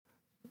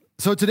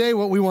So today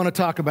what we want to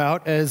talk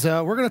about is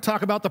we're going to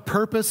talk about the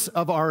purpose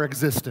of our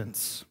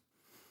existence.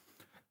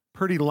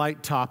 Pretty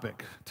light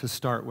topic to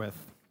start with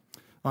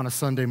on a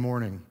Sunday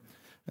morning.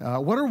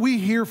 What are we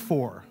here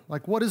for?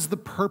 Like, what is the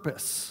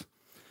purpose?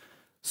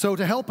 So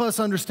to help us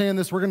understand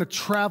this, we're going to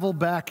travel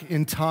back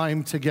in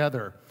time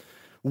together.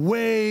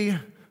 Way,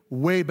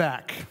 way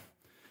back.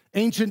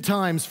 Ancient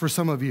times for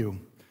some of you.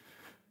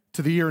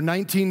 To the year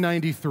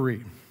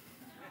 1993.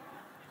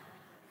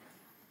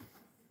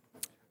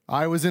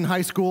 I was in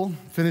high school,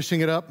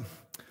 finishing it up.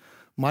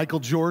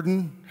 Michael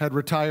Jordan had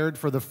retired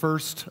for the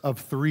first of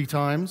 3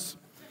 times.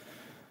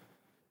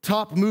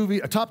 Top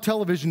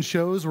television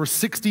shows were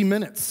 60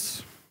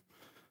 Minutes,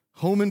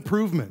 Home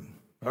Improvement,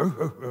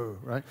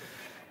 right?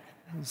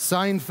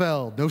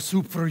 Seinfeld, No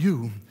Soup for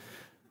You.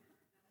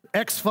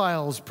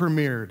 X-Files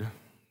premiered.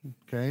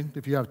 Okay,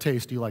 if you have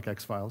taste, you like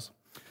X-Files.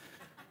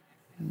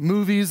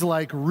 Movies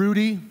like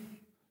Rudy,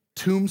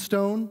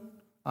 Tombstone,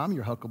 I'm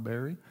your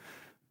Huckleberry.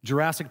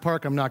 Jurassic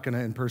Park, I'm not going to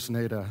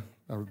impersonate a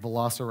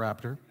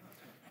velociraptor.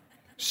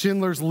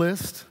 Schindler's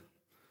List.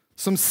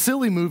 Some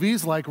silly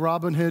movies like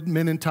Robin Hood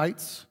Men in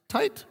Tights.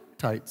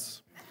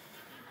 Tights.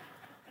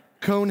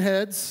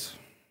 Coneheads.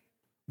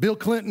 Bill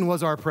Clinton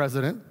was our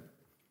president.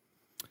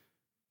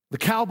 The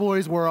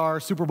Cowboys were our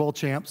Super Bowl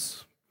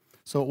champs,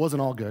 so it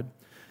wasn't all good.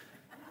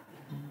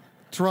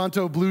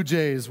 Toronto Blue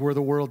Jays were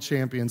the world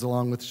champions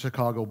along with the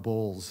Chicago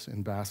Bulls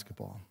in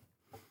basketball.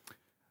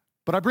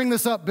 But I bring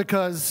this up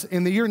because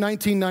in the year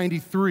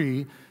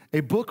 1993,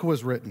 a book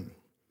was written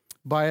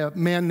by a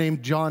man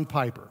named John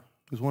Piper,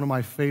 who's one of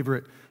my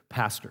favorite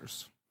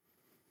pastors.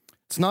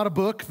 It's not a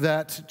book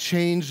that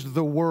changed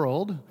the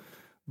world,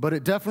 but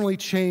it definitely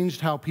changed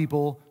how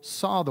people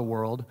saw the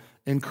world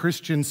in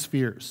Christian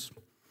spheres.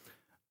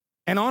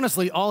 And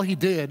honestly, all he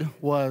did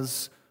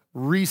was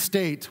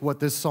restate what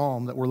this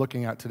psalm that we're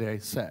looking at today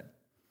said.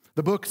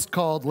 The book's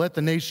called Let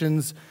the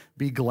Nations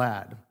Be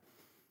Glad.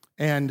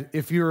 And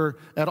if you're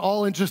at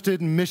all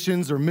interested in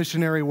missions or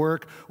missionary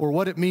work or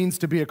what it means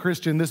to be a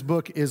Christian, this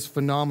book is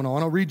phenomenal.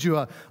 And I'll read you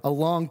a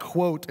long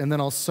quote and then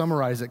I'll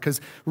summarize it.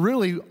 Because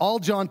really, all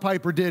John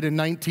Piper did in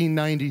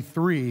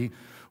 1993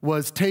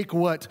 was take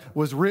what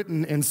was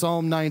written in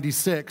Psalm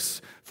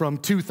 96 from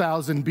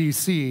 2000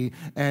 BC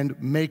and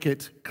make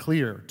it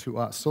clear to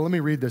us. So let me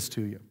read this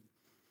to you.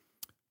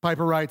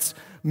 Piper writes,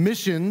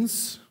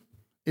 "Missions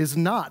is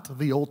not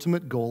the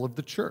ultimate goal of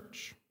the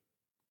church."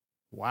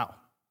 Wow.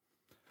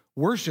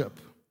 Worship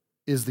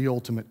is the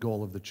ultimate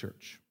goal of the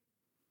church.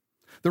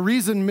 The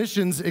reason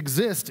missions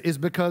exist is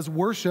because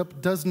worship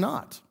does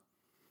not.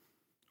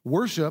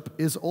 Worship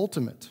is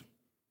ultimate,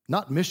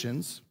 not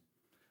missions,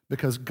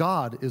 because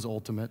God is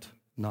ultimate,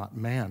 not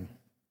man.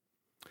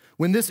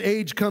 When this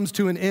age comes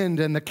to an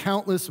end and the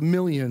countless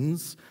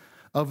millions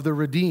of the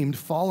redeemed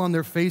fall on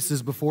their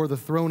faces before the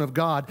throne of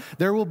God,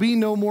 there will be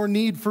no more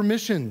need for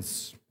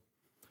missions.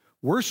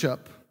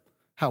 Worship,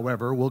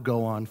 however, will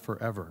go on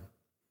forever.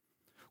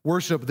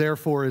 Worship,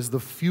 therefore, is the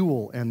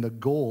fuel and the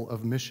goal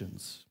of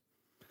missions.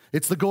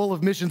 It's the goal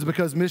of missions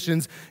because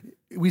missions,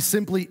 we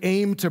simply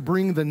aim to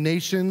bring the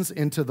nations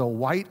into the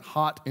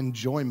white-hot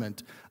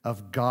enjoyment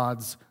of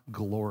God's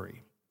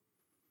glory.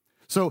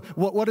 So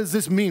what does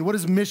this mean? What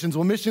is missions?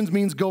 Well, missions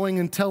means going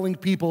and telling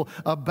people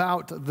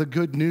about the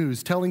good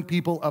news, telling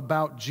people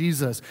about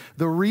Jesus.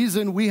 The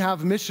reason we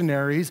have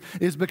missionaries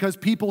is because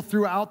people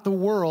throughout the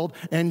world,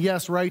 and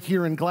yes, right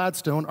here in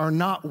Gladstone, are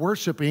not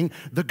worshiping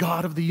the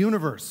God of the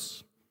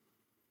universe.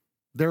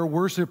 They're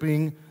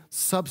worshiping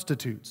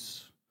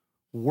substitutes,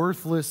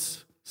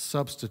 worthless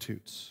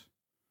substitutes.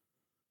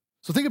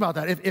 So think about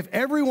that. If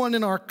everyone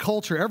in our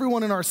culture,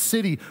 everyone in our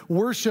city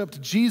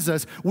worshiped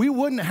Jesus, we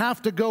wouldn't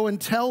have to go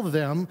and tell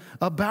them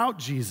about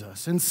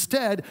Jesus.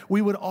 Instead, we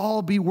would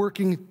all be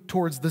working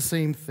towards the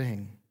same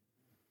thing.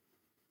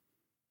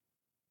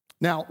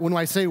 Now, when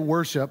I say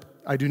worship,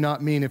 I do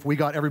not mean if we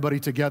got everybody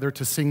together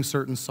to sing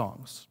certain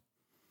songs.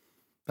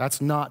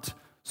 That's not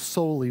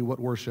solely what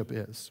worship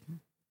is.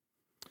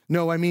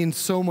 No, I mean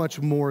so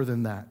much more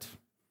than that.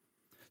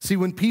 See,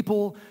 when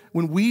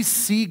we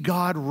see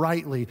God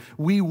rightly,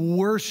 we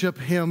worship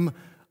Him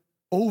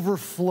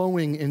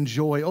overflowing in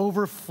joy,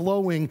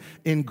 overflowing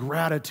in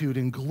gratitude,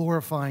 and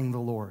glorifying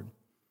the Lord.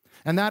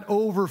 And that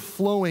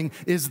overflowing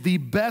is the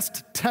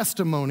best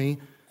testimony,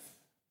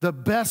 the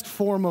best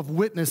form of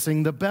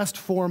witnessing, the best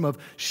form of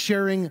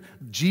sharing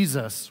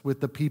Jesus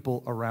with the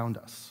people around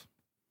us.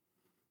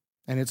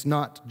 And it's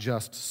not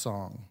just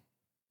song.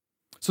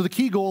 So the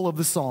key goal of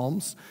the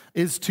Psalms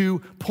is to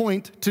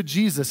point to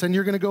Jesus. And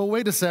you're going to go,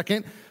 wait a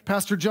second,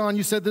 Pastor John,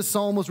 you said this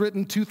psalm was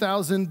written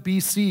 2000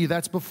 BC.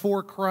 That's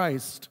before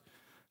Christ.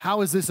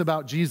 How is this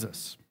about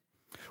Jesus?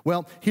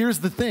 Well, here's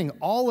the thing.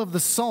 All of the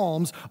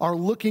Psalms are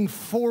looking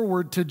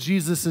forward to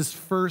Jesus'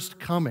 first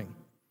coming.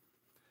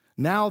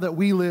 Now that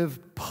we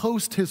live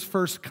post his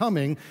first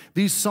coming,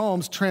 these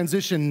Psalms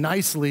transition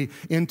nicely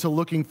into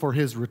looking for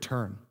his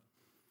return.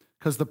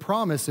 Because the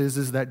promise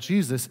is that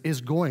Jesus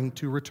is going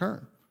to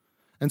return.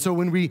 And so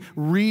when we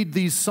read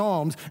these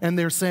Psalms and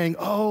they're saying,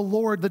 oh,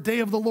 Lord, the day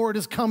of the Lord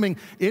is coming,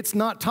 it's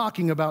not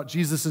talking about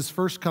Jesus'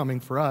 first coming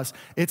for us.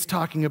 It's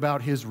talking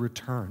about his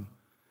return.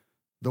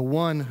 The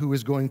one who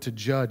is going to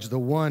judge, the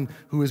one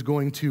who is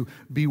going to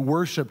be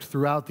worshiped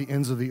throughout the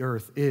ends of the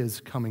earth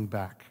is coming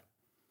back.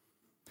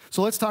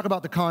 So let's talk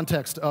about the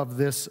context of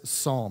this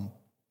psalm.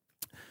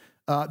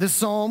 This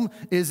psalm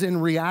is in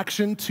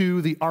reaction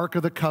to the Ark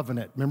of the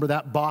Covenant. Remember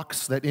that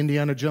box that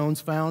Indiana Jones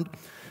found?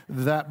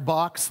 That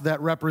box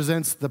that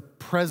represents the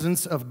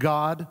presence of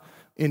God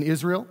in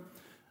Israel?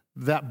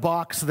 That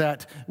box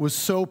that was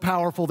so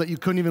powerful that you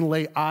couldn't even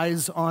lay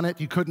eyes on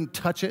it, you couldn't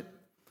touch it?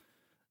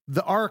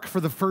 The ark,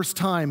 for the first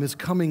time, is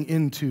coming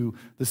into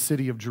the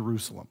city of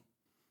Jerusalem.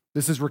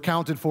 This is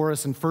recounted for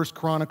us in 1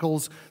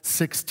 Chronicles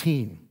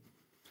 16.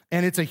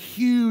 And it's a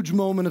huge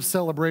moment of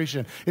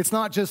celebration. It's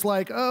not just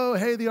like, oh,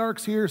 hey, the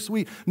ark's here,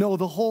 sweet. No,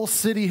 the whole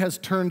city has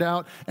turned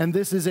out, and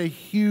this is a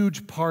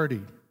huge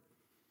party.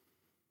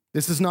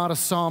 This is not a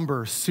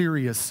somber,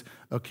 serious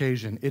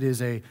occasion. It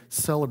is a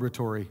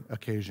celebratory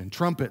occasion.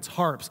 Trumpets,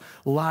 harps,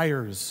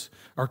 lyres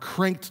are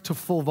cranked to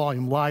full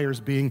volume,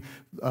 lyres being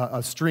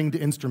a stringed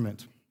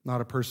instrument,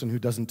 not a person who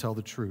doesn't tell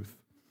the truth.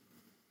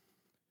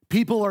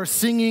 People are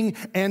singing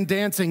and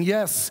dancing.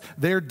 Yes,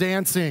 they're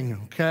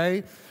dancing,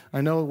 okay? I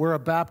know we're a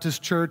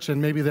Baptist church,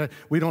 and maybe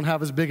we don't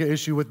have as big an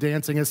issue with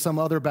dancing as some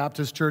other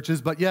Baptist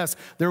churches, but yes,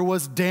 there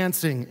was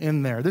dancing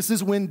in there. This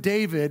is when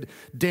David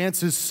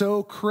dances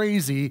so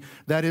crazy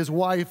that his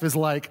wife is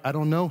like, I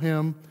don't know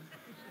him.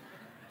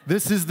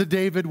 This is the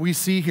David we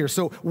see here.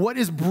 So what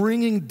is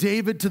bringing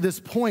David to this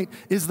point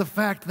is the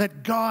fact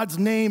that God's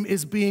name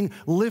is being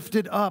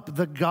lifted up.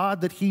 The God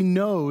that he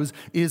knows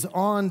is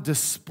on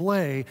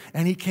display,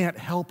 and he can't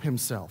help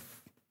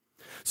himself.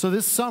 So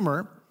this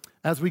summer,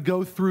 as we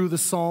go through the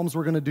Psalms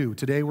we're going to do,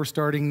 today we're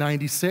starting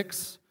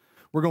 96.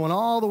 We're going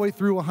all the way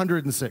through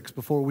 106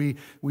 before we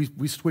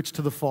switch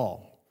to the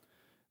fall.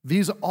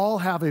 These all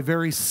have a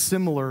very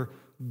similar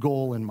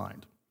goal in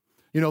mind.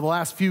 You know, the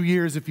last few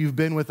years, if you've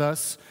been with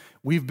us,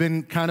 we've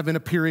been kind of in a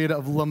period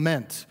of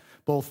lament,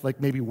 both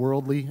like maybe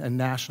worldly and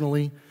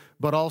nationally,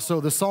 but also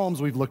the Psalms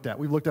we've looked at.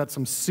 We've looked at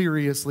some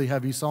seriously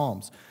heavy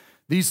Psalms.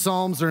 These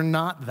Psalms are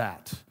not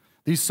that.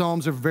 These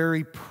Psalms are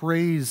very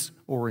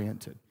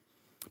praise-oriented.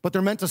 But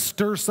they're meant to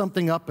stir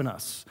something up in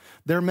us.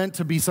 They're meant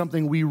to be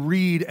something we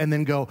read and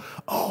then go,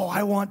 oh,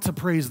 I want to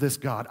praise this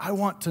God. I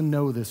want to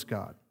know this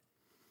God.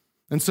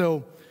 And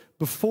so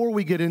before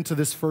we get into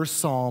this first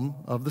psalm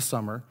of the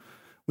summer,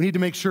 we need to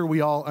make sure we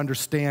all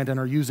understand and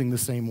are using the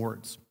same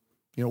words.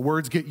 You know,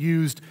 words get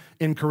used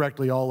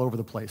incorrectly all over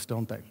the place,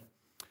 don't they?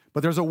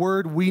 But there's a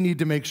word we need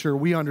to make sure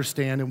we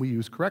understand and we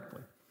use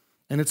correctly.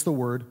 And it's the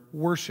word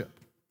worship.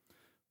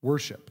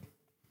 Worship.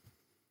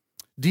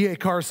 D.A.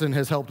 Carson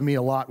has helped me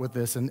a lot with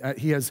this, and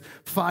he has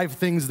 5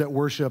 things that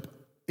worship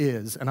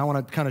is, and I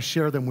want to kind of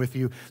share them with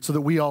you so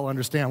that we all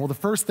understand. Well, the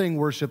first thing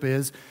worship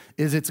is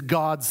it's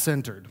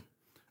God-centered.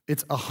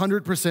 It's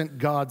 100%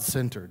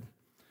 God-centered.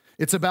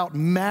 It's about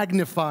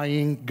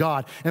magnifying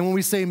God. And when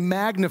we say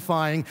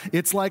magnifying,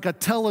 it's like a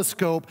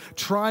telescope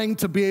trying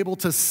to be able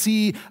to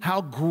see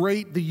how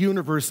great the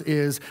universe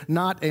is,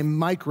 not a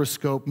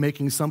microscope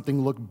making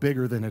something look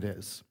bigger than it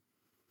is.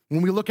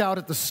 When we look out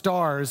at the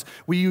stars,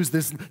 we use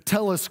this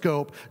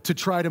telescope to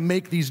try to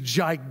make these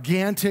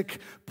gigantic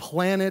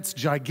planets,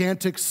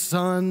 gigantic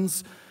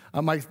suns.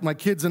 My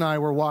kids and I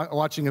were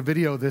watching a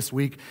video this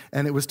week,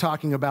 and it was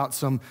talking about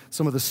some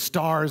of the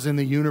stars in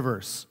the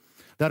universe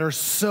that are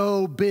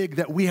so big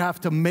that we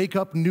have to make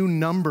up new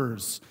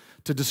numbers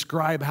to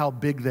describe how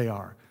big they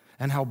are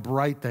and how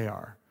bright they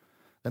are,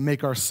 that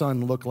make our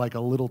sun look like a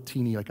little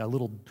teeny, like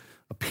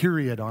a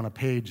period on a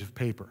page of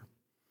paper.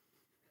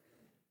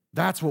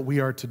 That's what we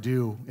are to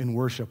do in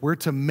worship. We're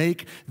to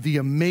make the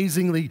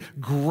amazingly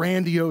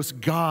grandiose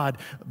God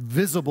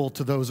visible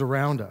to those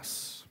around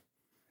us.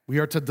 We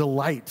are to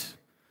delight.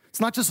 It's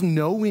not just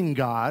knowing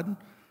God.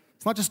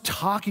 It's not just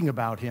talking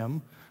about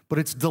him, but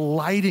it's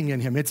delighting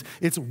in him. It's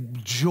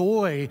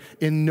joy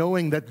in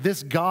knowing that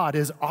this God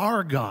is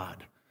our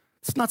God.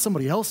 It's not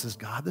somebody else's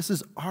God. This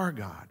is our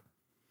God.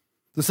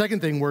 The second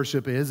thing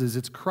worship is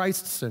it's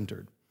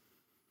Christ-centered.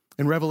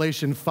 In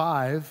Revelation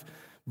 5,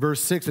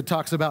 Verse 6, it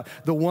talks about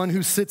the one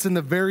who sits in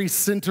the very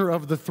center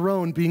of the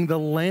throne being the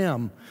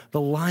Lamb,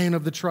 the Lion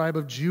of the tribe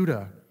of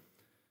Judah,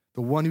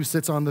 the one who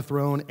sits on the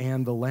throne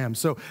and the Lamb.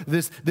 So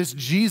this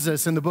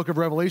Jesus in the book of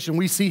Revelation,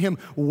 we see him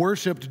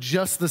worshiped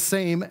just the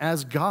same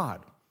as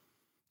God.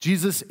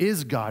 Jesus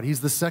is God. He's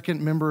the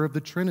second member of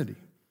the Trinity.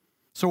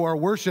 So our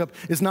worship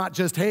is not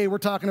just, hey, we're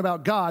talking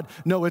about God.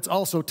 No, it's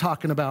also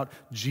talking about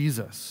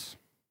Jesus.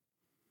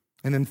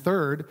 And then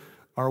third,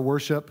 our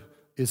worship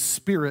is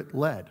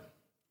Spirit-led.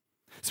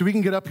 So we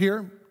can get up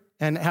here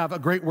and have a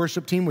great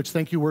worship team, which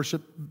thank you,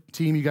 worship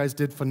team. You guys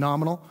did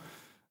phenomenal.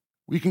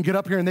 We can get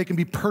up here and they can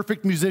be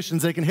perfect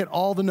musicians. They can hit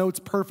all the notes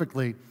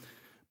perfectly.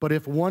 But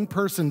if one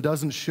person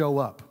doesn't show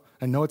up,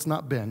 and no, it's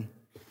not Ben.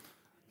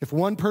 If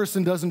one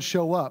person doesn't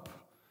show up,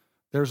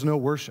 there's no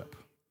worship.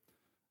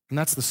 And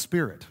that's the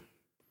Spirit.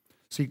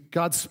 See,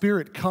 God's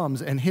Spirit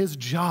comes, and his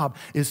job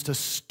is to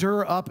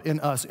stir up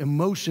in us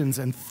emotions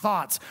and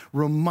thoughts,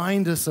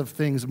 remind us of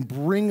things, and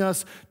bring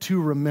us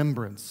to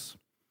remembrance.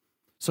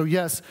 So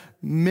yes,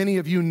 many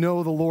of you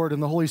know the Lord,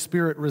 and the Holy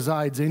Spirit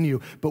resides in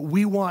you, but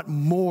we want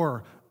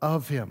more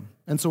of him.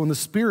 And so when the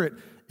Spirit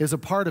is a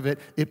part of it,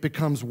 it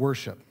becomes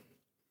worship.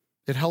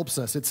 It helps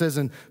us. It says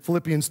in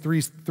Philippians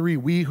 3:3,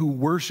 we who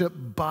worship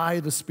by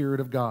the Spirit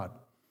of God.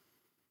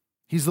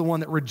 He's the one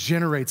that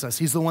regenerates us.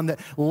 He's the one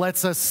that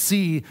lets us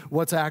see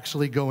what's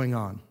actually going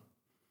on.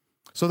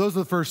 So those are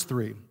the first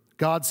three: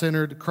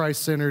 God-centered,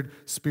 Christ-centered,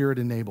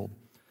 Spirit-enabled.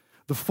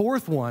 The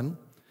fourth one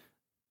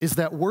is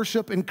that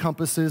worship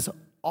encompasses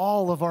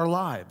all of our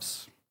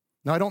lives.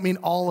 Now, I don't mean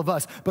all of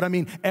us, but I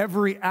mean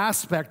every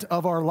aspect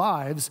of our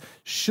lives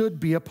should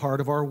be a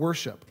part of our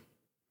worship.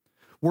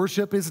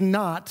 Worship is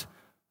not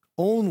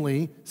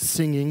only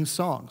singing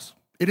songs.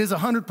 It is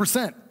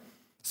 100%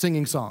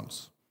 singing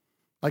songs.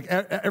 Like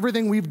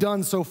everything we've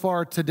done so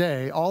far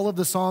today, all of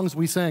the songs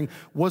we sang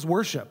was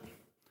worship,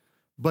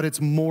 but it's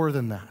more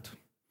than that.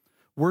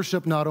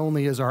 Worship not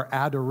only is our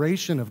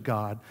adoration of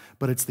God,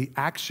 but it's the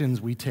actions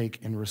we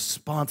take in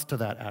response to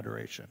that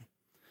adoration.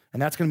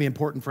 And that's going to be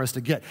important for us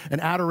to get. An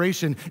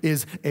adoration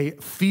is a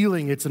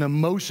feeling, it's an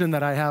emotion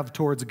that I have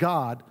towards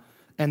God,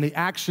 and the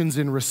actions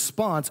in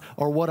response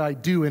are what I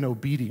do in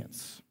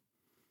obedience.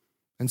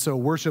 And so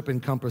worship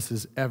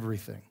encompasses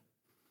everything.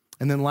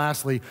 And then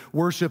lastly,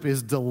 worship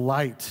is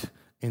delight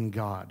in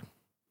God.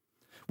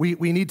 We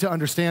need to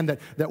understand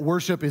that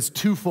worship is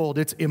twofold.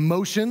 It's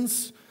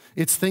emotions,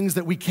 it's things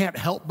that we can't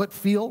help but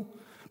feel,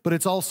 but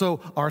it's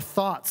also our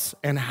thoughts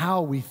and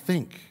how we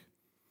think.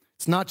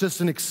 It's not just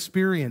an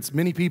experience.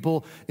 Many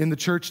people in the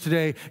church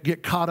today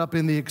get caught up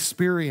in the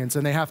experience,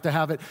 and they have to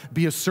have it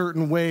be a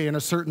certain way and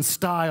a certain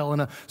style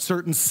and a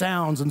certain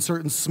sounds and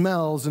certain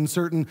smells and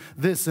certain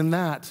this and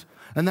that.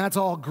 And that's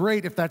all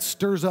great if that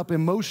stirs up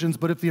emotions,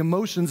 but if the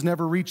emotions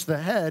never reach the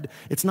head,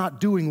 it's not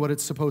doing what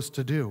it's supposed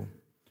to do.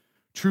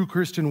 True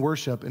Christian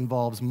worship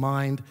involves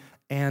mind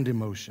and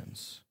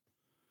emotions.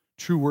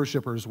 True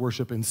worshipers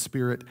worship in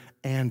spirit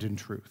and in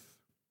truth.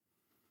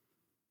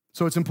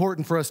 So it's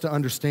important for us to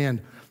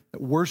understand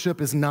that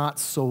worship is not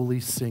solely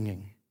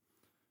singing.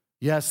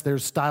 Yes,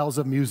 there's styles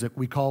of music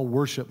we call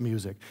worship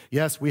music.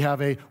 Yes, we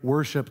have a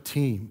worship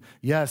team.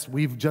 Yes,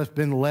 we've just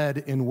been led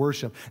in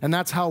worship. And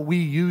that's how we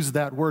use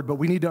that word. But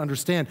we need to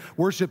understand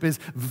worship is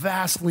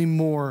vastly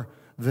more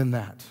than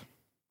that.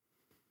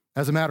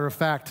 As a matter of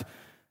fact,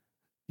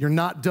 you're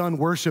not done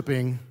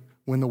worshiping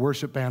when the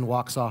worship band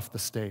walks off the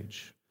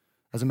stage.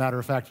 As a matter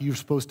of fact, you're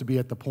supposed to be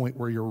at the point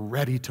where you're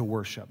ready to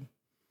worship.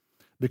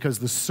 Because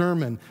the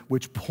sermon,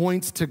 which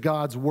points to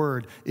God's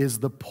word, is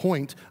the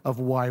point of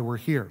why we're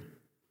here.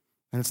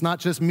 And it's not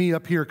just me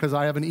up here because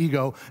I have an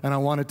ego and I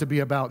want it to be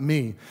about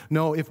me.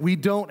 No, if we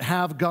don't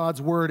have God's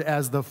word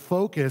as the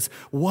focus,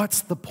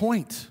 what's the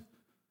point?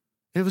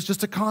 It was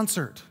just a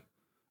concert.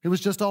 It was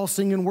just all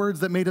singing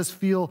words that made us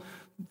feel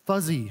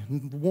fuzzy,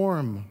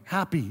 warm,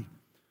 happy,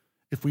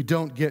 if we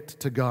don't get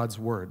to God's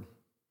word.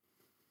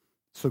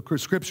 So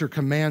Scripture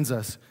commands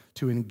us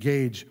to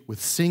engage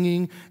with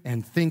singing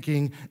and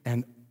thinking,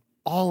 and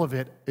all of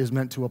it is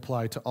meant to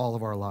apply to all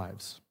of our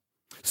lives.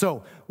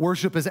 So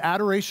worship is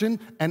adoration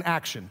and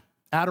action.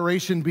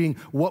 Adoration being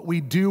what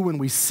we do when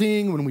we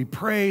sing, when we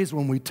praise,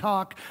 when we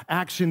talk.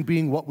 Action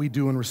being what we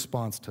do in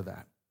response to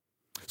that.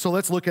 So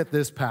let's look at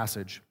this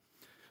passage.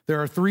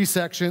 There are 3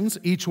 sections.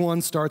 Each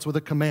one starts with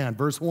a command.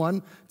 Verse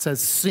 1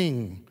 says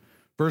sing.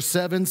 Verse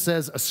 7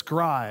 says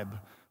ascribe.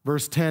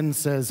 Verse 10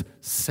 says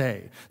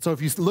say. So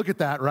if you look at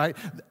that, right,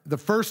 the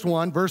first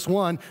one, verse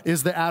 1,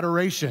 is the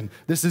adoration.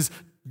 This is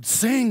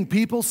sing,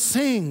 people,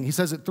 sing. He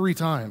says it 3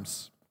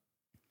 times.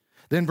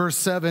 Then verse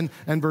 7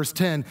 and verse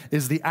 10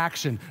 is the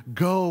action.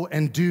 Go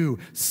and do,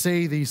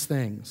 say these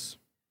things.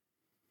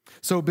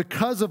 So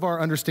because of our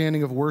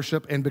understanding of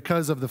worship and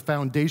because of the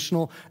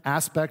foundational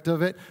aspect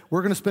of it,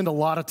 we're going to spend a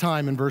lot of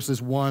time in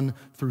verses 1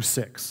 through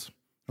 6.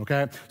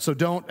 Okay? So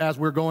don't, as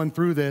we're going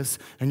through this,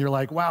 and you're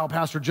like, wow,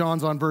 Pastor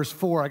John's on verse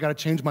 4, I got to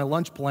change my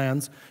lunch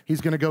plans. He's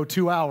going to go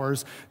 2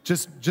 hours.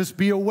 Just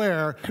be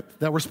aware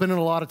that we're spending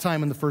a lot of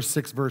time in the first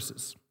 6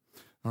 verses.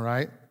 All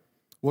right?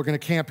 We're going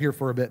to camp here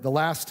for a bit. The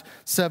last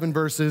 7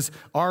 verses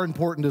are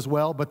important as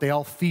well, but they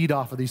all feed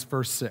off of these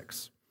first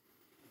 6.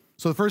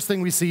 So the first thing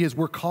we see is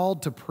we're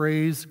called to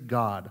praise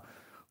God.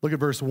 Look at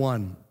verse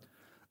 1.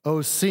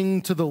 Oh,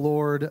 sing to the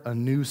Lord a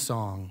new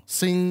song.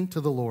 Sing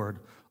to the Lord,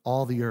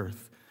 all the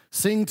earth.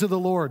 Sing to the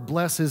Lord,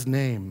 bless his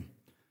name.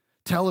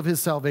 Tell of his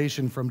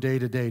salvation from day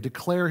to day.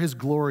 Declare his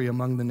glory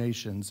among the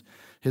nations,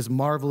 his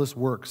marvelous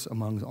works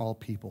among all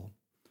people.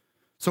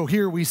 So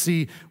here we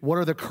see what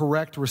are the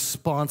correct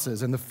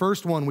responses. And the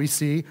first one we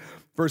see,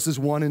 verses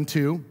 1 and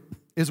 2,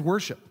 is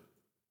worship.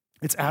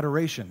 It's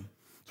adoration.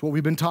 It's what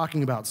we've been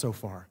talking about so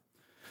far.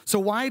 So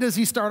why does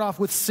he start off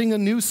with sing a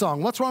new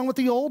song? What's wrong with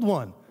the old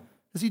one?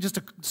 Is he just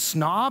a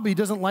snob? He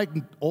doesn't like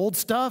old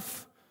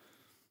stuff?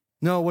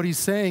 No, what he's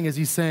saying is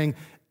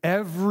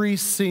every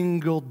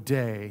single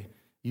day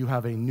you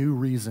have a new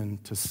reason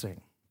to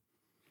sing.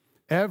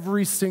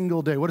 Every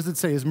single day. What does it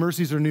say? His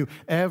mercies are new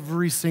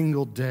every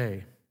single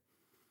day.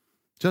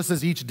 Just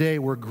as each day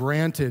we're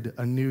granted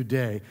a new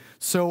day,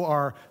 so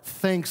our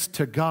thanks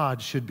to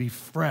God should be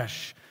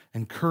fresh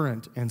and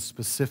current and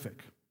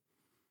specific.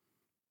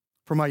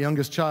 For my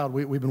youngest child,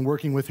 we've been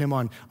working with him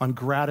on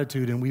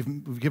gratitude, and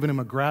we've given him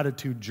a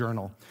gratitude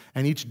journal.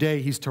 And each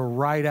day he's to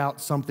write out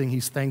something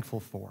he's thankful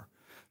for.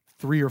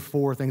 3 or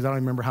 4 things, I don't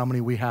remember how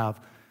many we have,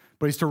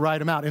 but he's to write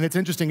them out. And it's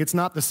interesting, it's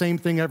not the same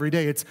thing every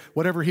day. It's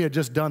whatever he had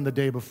just done the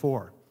day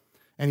before.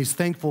 And he's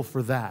thankful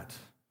for that.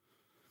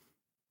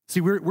 See,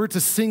 we're to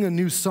sing a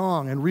new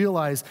song and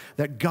realize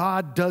that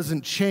God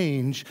doesn't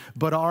change,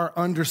 but our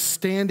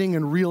understanding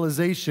and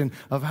realization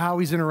of how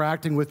he's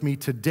interacting with me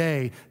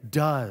today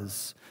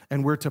does.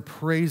 And we're to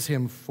praise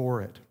him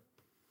for it.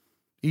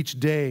 Each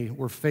day,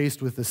 we're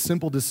faced with a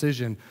simple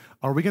decision.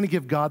 Are we going to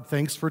give God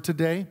thanks for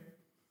today,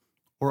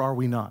 or are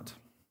we not?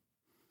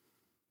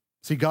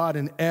 See, God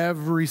in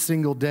every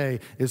single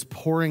day is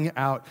pouring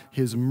out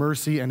his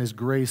mercy and his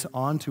grace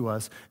onto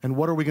us. And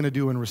what are we going to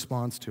do in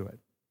response to it?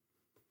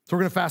 So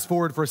we're going to fast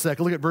forward for a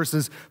second. Look at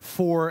verses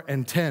 4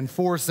 and 10.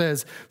 4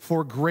 says,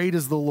 "For great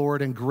is the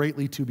Lord and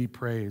greatly to be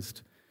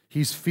praised.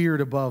 He's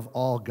feared above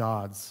all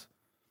gods."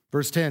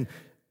 Verse 10,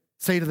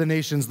 "Say to the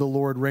nations, the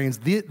Lord reigns."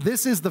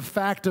 This is the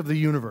fact of the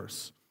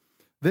universe.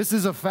 This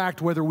is a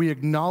fact whether we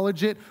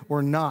acknowledge it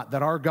or not,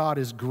 that our God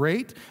is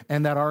great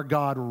and that our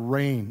God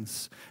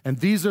reigns. And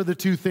these are the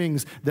two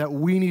things that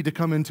we need to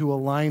come into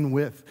line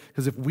with,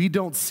 because if we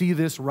don't see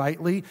this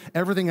rightly,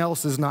 everything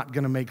else is not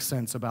going to make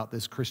sense about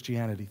this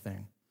Christianity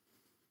thing.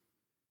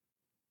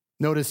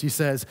 Notice he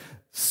says,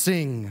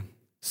 sing,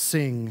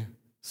 sing,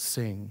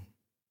 sing.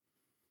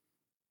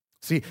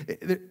 See,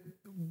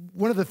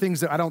 one of the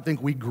things that I don't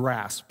think we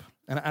grasp,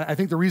 and I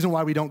think the reason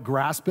why we don't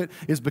grasp it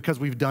is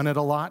because we've done it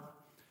a lot.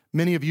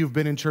 Many of you have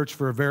been in church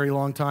for a very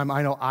long time.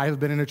 I know I've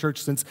been in a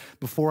church since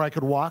before I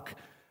could walk,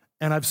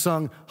 and I've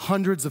sung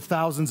hundreds of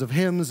thousands of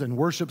hymns and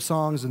worship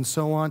songs and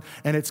so on,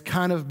 and it's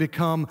kind of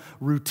become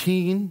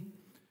routine,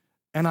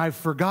 and I've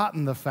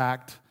forgotten the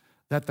fact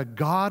that the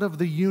God of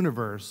the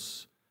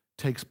universe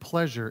takes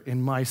pleasure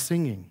in my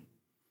singing.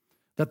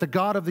 That the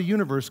God of the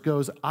universe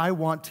goes, I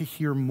want to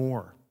hear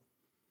more.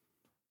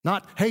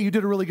 Not, hey, you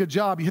did a really good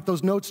job, you hit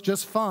those notes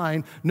just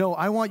fine. No,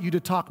 I want you to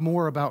talk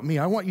more about me.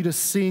 I want you to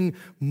sing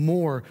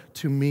more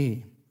to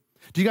me.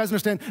 Do you guys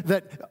understand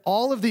that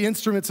all of the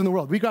instruments in the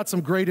world, we got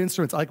some great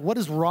instruments. Like, what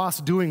is Ross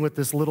doing with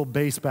this little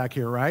bass back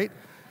here, right?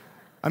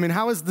 I mean,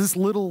 how is this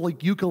little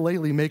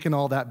ukulele making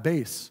all that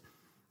bass?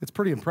 It's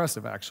pretty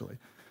impressive, actually.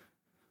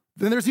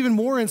 Then there's even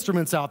more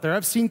instruments out there.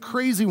 I've seen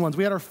crazy ones.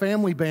 We had our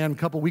family band a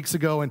couple weeks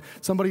ago, and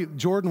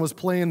Jordan was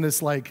playing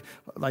this like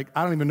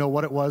I don't even know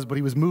what it was, but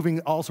he was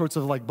moving all sorts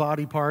of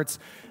body parts.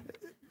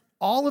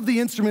 All of the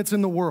instruments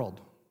in the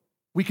world,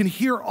 we can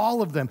hear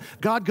all of them.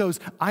 God goes,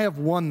 I have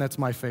one that's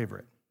my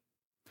favorite.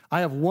 I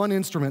have one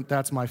instrument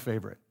that's my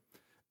favorite,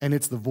 and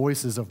it's the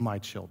voices of my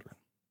children.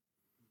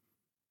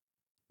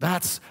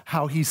 That's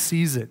how he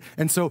sees it.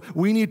 And so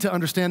we need to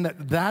understand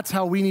that that's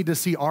how we need to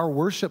see our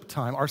worship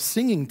time, our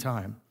singing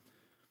time.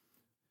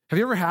 Have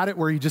you ever had it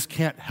where you just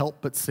can't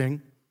help but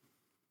sing?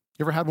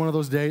 You ever had one of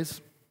those days?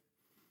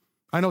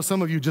 I know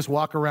some of you just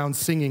walk around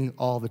singing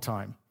all the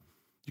time.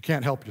 You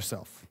can't help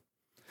yourself.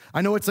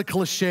 I know it's a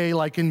cliche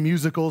like in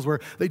musicals where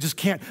they just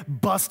can't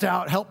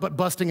help but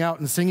busting out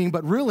and singing,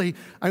 but really,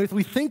 if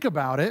we think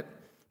about it,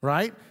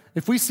 right?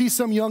 If we see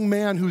some young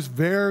man who's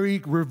very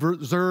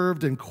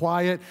reserved and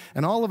quiet,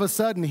 and all of a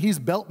sudden he's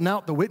belting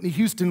out the Whitney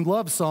Houston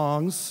love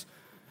songs,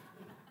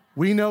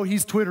 we know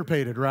he's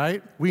Twitter-pated,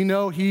 right? We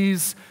know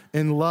he's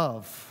in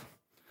love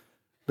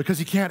because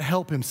he can't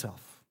help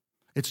himself.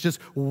 It's just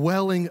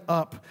welling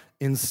up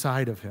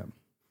inside of him.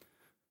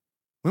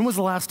 When was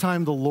the last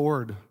time the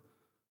Lord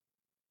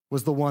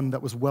was the one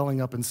that was welling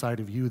up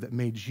inside of you that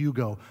made you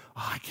go,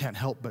 I can't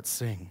help but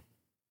sing?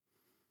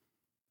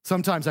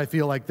 Sometimes I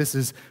feel like this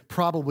is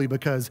probably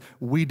because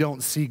we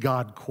don't see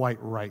God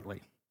quite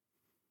rightly.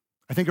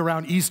 I think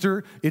around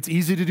Easter, it's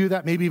easy to do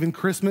that, maybe even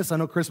Christmas. I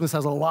know Christmas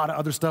has a lot of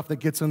other stuff that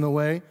gets in the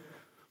way.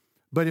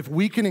 But if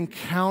we can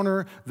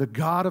encounter the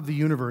God of the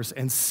universe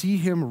and see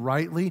him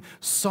rightly,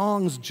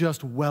 songs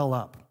just well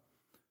up.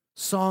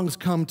 Songs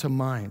come to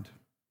mind.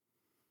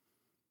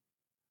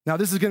 Now,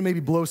 this is going to maybe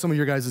blow some of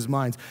your guys'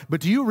 minds,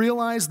 but do you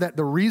realize that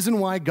the reason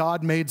why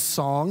God made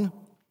song,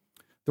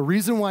 the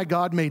reason why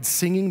God made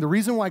singing, the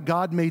reason why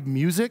God made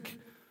music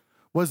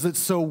was that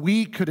so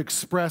we could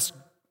express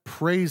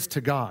praise to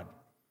God?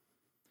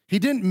 He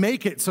didn't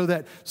make it so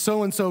that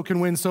so-and-so can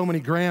win so many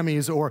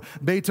Grammys or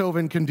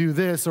Beethoven can do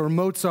this or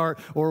Mozart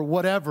or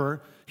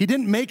whatever. He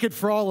didn't make it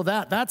for all of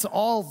that. That's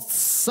all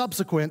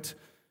subsequent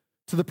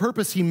to the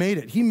purpose he made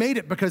it. He made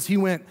it because he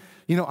went,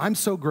 I'm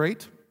so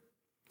great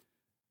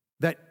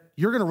that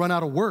you're going to run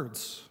out of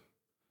words.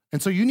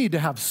 And so you need to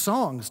have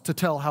songs to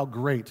tell how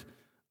great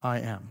I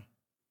am.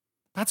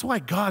 That's why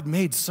God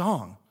made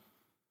song.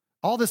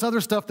 All this other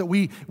stuff that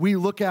we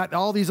look at,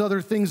 all these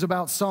other things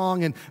about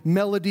song and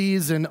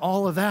melodies and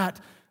all of that,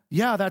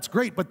 yeah, that's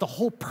great, but the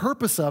whole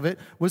purpose of it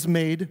was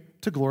made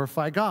to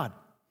glorify God.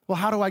 Well,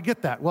 how do I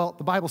get that? Well,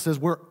 the Bible says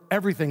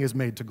everything is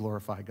made to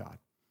glorify God,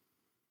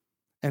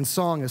 and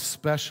song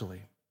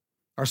especially.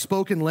 Our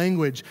spoken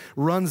language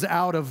runs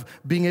out of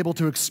being able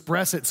to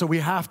express it, so we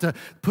have to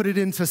put it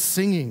into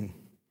singing.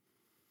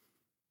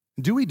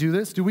 Do we do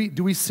this? Do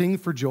we sing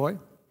for joy?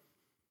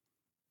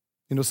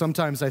 You know,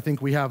 sometimes I think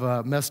we have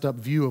a messed up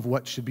view of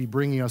what should be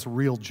bringing us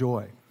real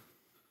joy.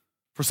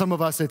 For some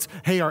of us, it's,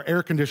 hey, our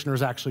air conditioner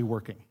is actually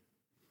working.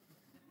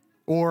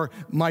 Or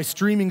my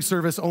streaming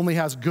service only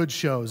has good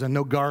shows and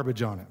no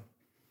garbage on it.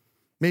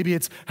 Maybe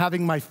it's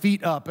having my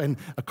feet up and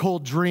a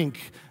cold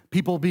drink,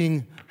 people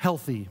being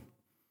healthy,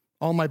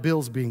 all my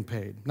bills being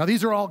paid. Now,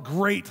 these are all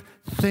great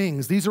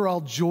things. These are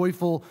all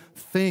joyful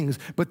things,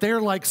 but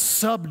they're like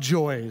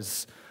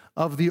sub-joys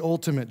of the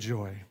ultimate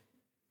joy.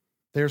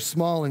 They're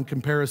small in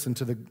comparison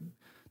to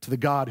the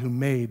God who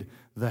made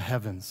the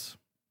heavens,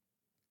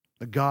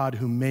 the God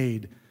who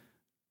made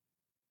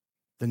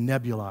the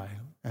nebulae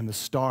and the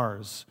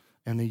stars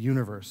and the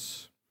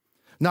universe.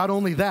 Not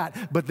only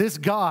that, but this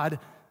God,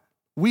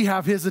 we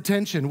have his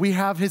attention, we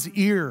have his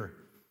ear.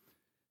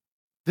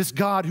 This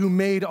God who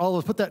made all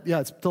of,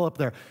 it's still up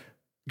there.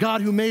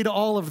 God who made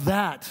all of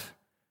that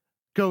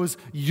goes,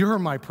 you're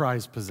my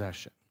prized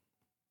possession.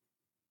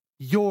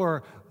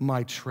 You're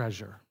my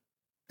treasure.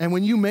 And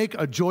when you make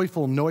a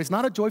joyful noise,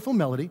 not a joyful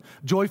melody,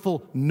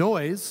 joyful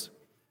noise,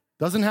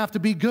 doesn't have to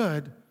be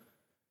good,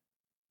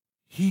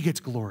 he gets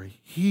glory,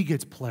 he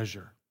gets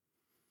pleasure.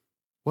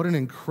 What an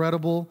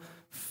incredible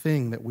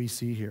thing that we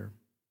see here.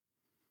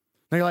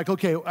 Now you're like,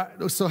 okay,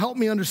 so help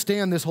me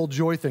understand this whole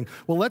joy thing.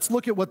 Well, let's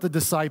look at what the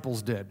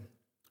disciples did.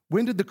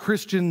 When did the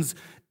Christians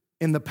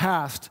in the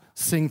past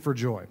sing for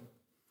joy?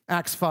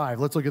 Acts 5,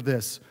 let's look at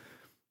this.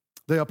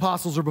 The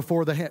apostles are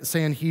before the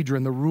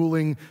Sanhedrin, the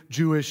ruling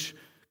Jewish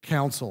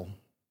council.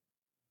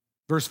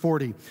 Verse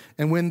 40,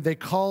 and when they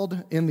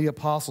called in the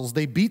apostles,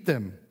 they beat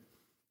them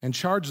and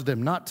charged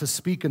them not to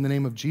speak in the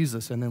name of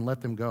Jesus and then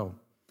let them go.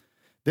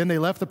 Then they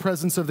left the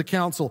presence of the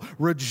council,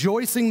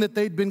 rejoicing that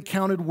they'd been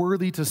counted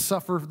worthy to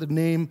suffer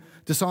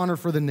dishonor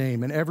for the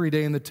name. And every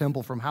day in the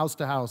temple, from house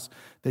to house,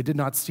 they did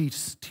not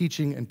cease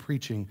teaching and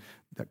preaching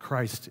that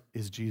Christ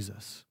is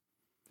Jesus.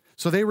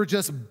 So they were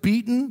just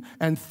beaten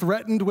and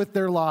threatened with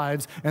their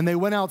lives, and they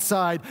went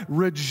outside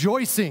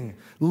rejoicing,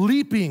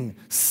 leaping,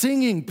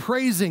 singing,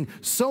 praising,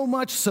 so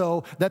much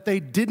so that they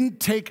didn't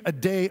take a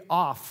day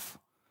off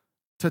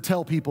to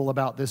tell people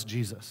about this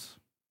Jesus.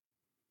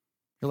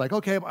 You're like,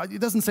 okay,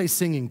 it doesn't say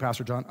singing,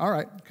 Pastor John. All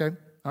right, okay,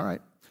 all right,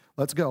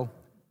 let's go.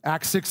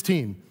 Acts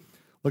 16,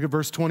 look at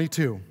verse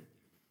 22.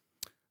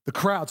 The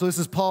crowd, so this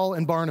is Paul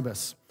and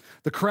Barnabas.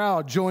 The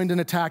crowd joined in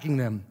attacking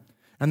them,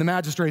 and the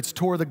magistrates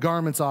tore the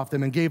garments off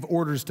them and gave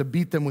orders to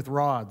beat them with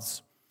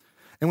rods.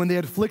 And when they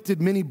had inflicted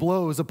many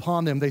blows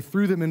upon them, they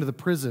threw them into the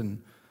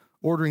prison,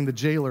 ordering the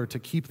jailer to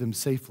keep them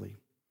safely.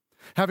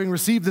 Having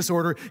received this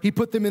order, he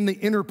put them in the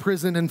inner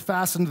prison and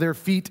fastened their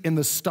feet in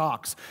the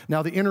stocks.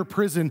 Now, the inner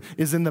prison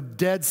is in the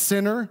dead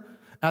center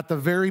at the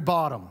very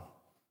bottom.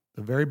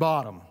 The very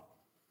bottom.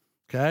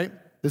 Okay?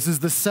 This is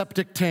the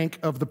septic tank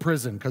of the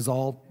prison, because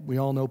we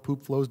all know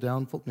poop flows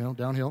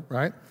downhill,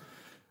 right?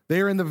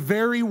 They are in the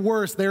very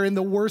worst. They're in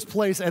the worst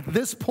place. At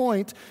this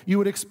point, you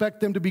would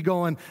expect them to be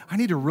going, I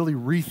need to really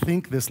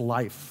rethink this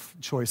life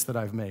choice that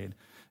I've made.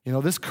 You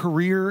know, this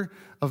career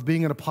of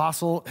being an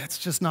apostle, it's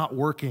just not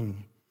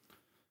working.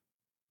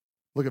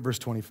 Look at verse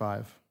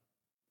 25.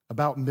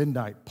 About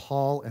midnight,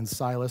 Paul and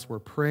Silas were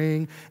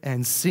praying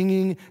and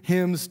singing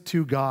hymns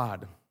to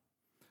God.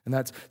 And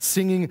that's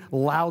singing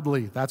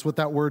loudly. That's what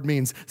that word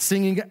means.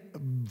 Singing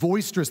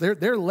boisterous.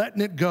 They're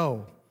letting it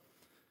go.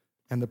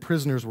 And the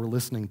prisoners were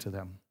listening to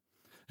them.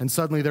 And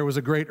suddenly there was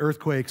a great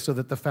earthquake so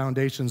that the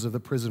foundations of the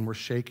prison were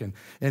shaken.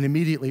 And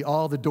immediately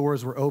all the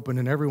doors were opened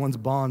and everyone's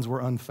bonds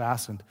were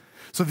unfastened.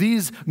 So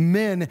these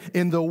men,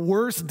 in the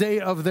worst day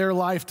of their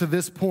life to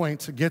this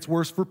point, it gets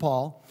worse for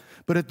Paul,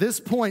 but at this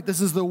point, this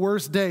is the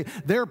worst day,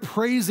 they're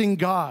praising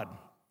God.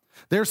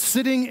 They're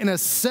sitting in a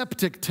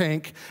septic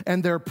tank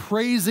and they're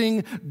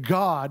praising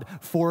God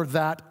for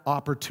that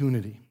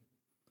opportunity.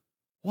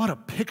 What a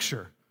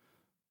picture.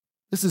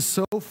 This is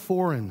so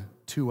foreign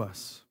to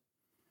us.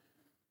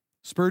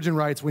 Spurgeon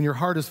writes, when your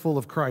heart is full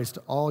of Christ,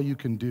 all you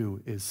can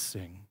do is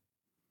sing.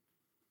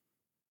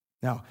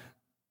 Now,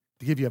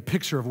 to give you a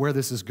picture of where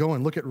this is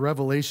going, look at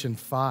Revelation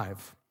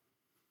 5.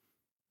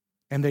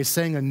 And they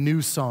sang a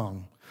new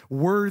song.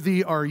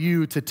 Worthy are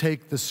you to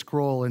take the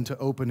scroll and to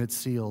open its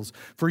seals.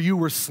 For you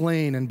were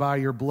slain, and by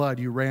your blood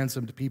you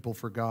ransomed people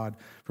for God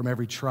from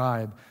every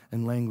tribe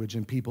and language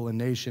and people and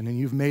nation. And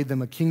you've made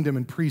them a kingdom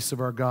and priests of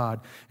our God,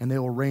 and they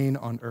will reign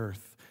on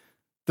earth.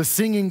 The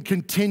singing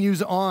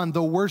continues on.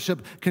 The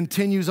worship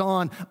continues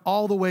on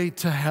all the way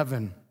to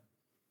heaven.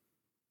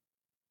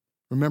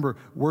 Remember,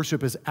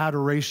 worship is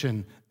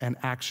adoration and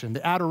action.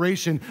 The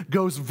adoration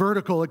goes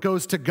vertical. It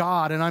goes to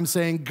God. And I'm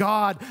saying,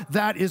 God,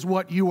 that is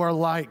what you are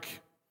like.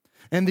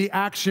 And the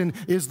action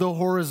is the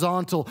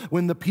horizontal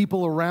when the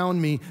people around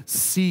me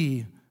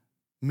see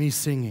me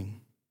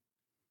singing.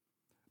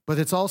 But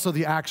it's also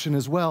the action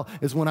as well,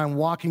 is when I'm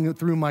walking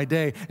through my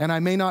day, and I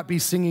may not be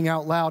singing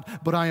out loud,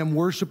 but I am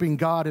worshiping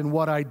God in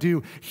what I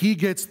do. He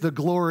gets the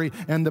glory,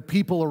 and the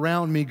people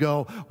around me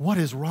go, what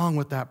is wrong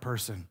with that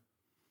person?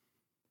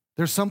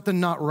 There's something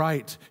not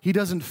right. He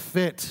doesn't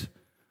fit,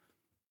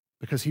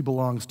 because he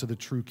belongs to the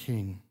true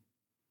King.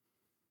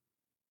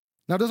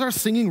 Now, does our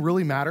singing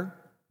really matter?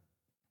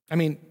 I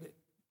mean,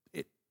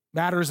 it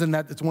matters in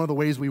that it's one of the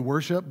ways we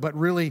worship, but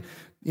really,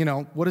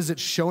 what is it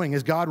showing?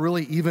 Is God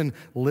really even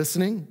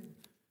listening?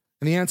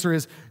 And the answer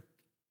is,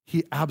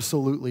 he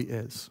absolutely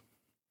is.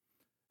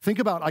 Think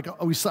about,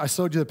 I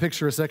showed you the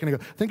picture a second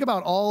ago. Think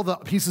about all the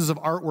pieces of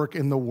artwork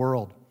in the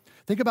world.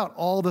 Think about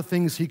all the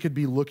things he could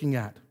be looking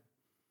at.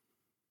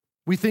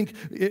 We think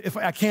if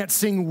I can't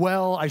sing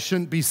well, I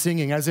shouldn't be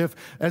singing, as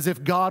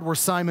if God were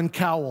Simon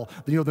Cowell,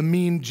 the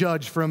mean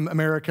judge from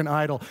American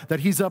Idol,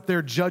 that he's up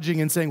there judging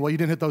and saying, well, you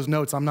didn't hit those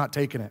notes, I'm not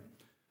taking it.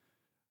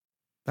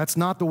 That's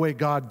not the way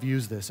God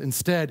views this.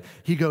 Instead,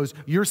 he goes,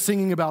 you're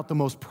singing about the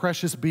most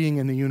precious being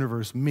in the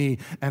universe, me,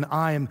 and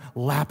I am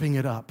lapping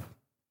it up.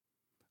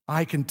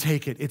 I can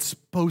take it. It's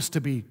supposed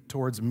to be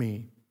towards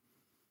me.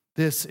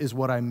 This is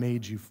what I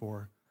made you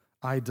for.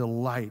 I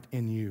delight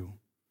in you.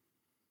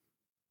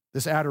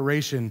 This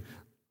adoration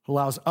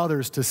allows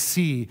others to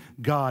see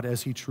God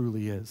as he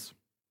truly is.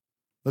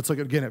 Let's look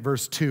again at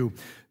verse 2.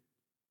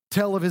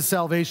 Tell of his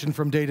salvation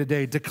from day to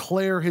day.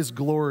 Declare his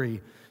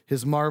glory,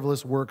 his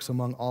marvelous works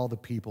among all the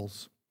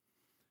peoples.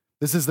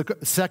 This is the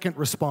second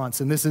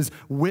response, and this is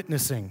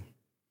witnessing.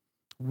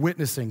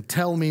 Witnessing.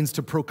 Tell means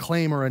to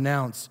proclaim or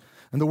announce,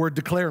 and the word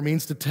declare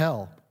means to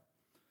tell.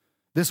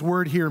 This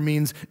word here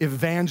means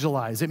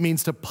evangelize. It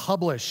means to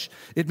publish.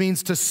 It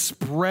means to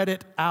spread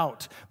it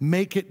out,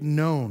 make it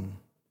known.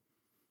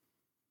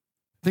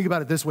 Think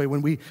about it this way.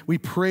 When we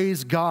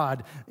praise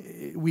God,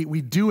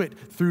 we do it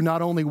through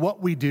not only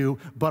what we do,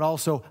 but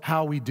also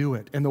how we do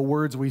it and the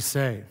words we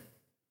say.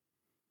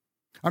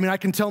 I mean, I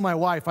can tell my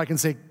wife, I can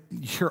say,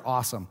 you're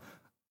awesome.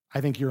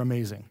 I think you're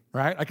amazing,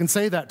 right? I can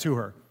say that to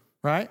her,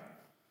 right?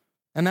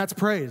 And that's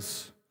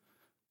praise.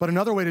 But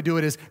another way to do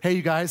it is, hey,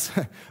 you guys,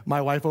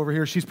 my wife over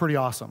here, she's pretty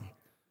awesome.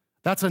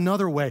 That's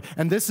another way.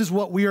 And this is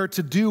what we are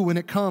to do when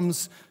it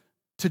comes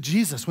to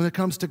Jesus, when it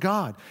comes to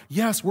God.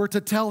 Yes, we're to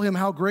tell him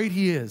how great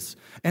he is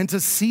and to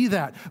see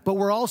that, but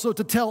we're also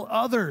to tell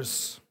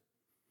others.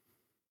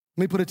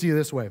 Let me put it to you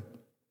this way.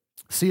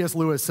 C.S.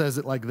 Lewis says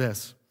it like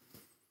this.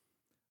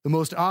 The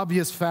most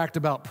obvious fact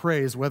about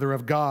praise, whether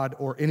of God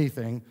or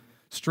anything,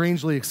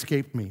 strangely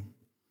escaped me.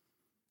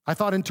 I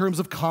thought in terms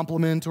of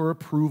compliment or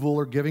approval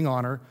or giving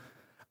honor.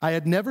 I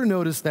had never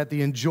noticed that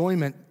the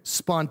enjoyment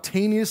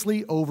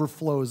spontaneously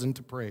overflows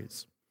into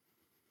praise.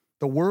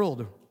 The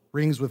world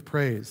rings with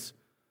praise.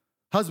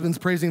 Husbands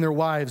praising their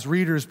wives,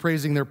 readers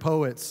praising their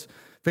poets,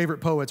 favorite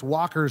poets,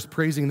 walkers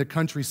praising the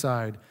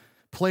countryside,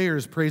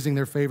 players praising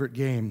their favorite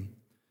game.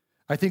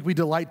 I think we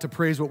delight to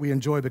praise what we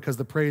enjoy because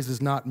the praise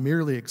is not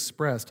merely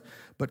expressed,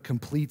 but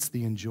completes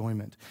the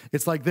enjoyment.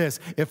 It's like this.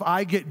 If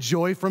I get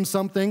joy from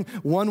something,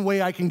 one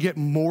way I can get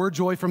more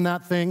joy from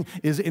that thing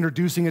is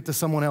introducing it to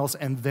someone else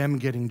and them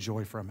getting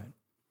joy from it.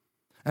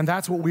 And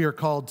that's what we are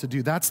called to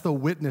do. That's the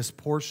witness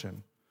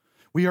portion.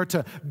 We are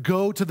to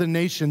go to the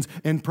nations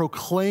and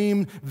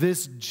proclaim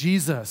this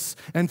Jesus.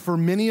 And for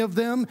many of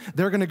them,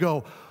 they're going to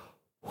go,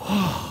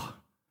 whoa,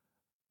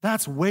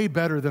 that's way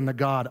better than the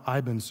God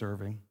I've been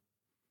serving.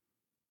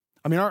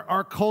 I mean,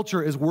 our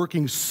culture is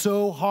working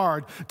so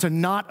hard to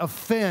not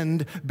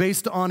offend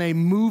based on a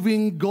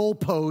moving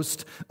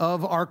goalpost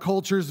of our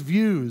culture's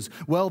views.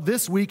 Well,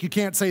 this week you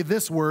can't say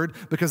this word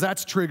because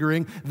that's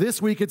triggering.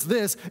 This week it's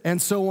this, and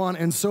so on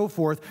and so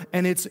forth,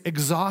 and it's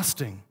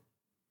exhausting.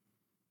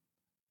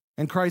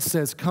 And Christ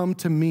says, come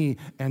to me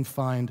and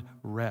find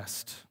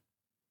rest.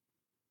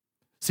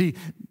 See,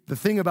 the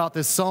thing about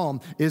this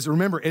psalm is,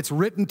 remember, it's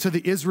written to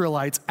the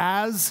Israelites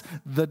as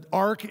the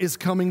ark is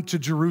coming to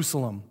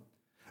Jerusalem.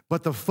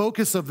 But the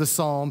focus of the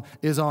psalm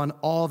is on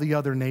all the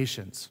other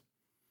nations.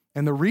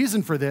 And the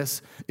reason for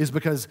this is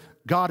because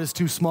God is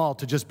too small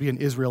to just be an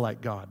Israelite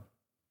God.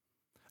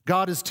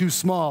 God is too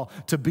small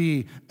to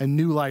be a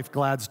New Life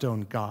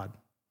Gladstone God.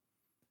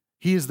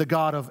 He is the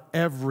God of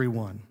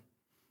everyone.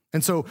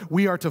 And so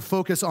we are to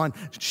focus on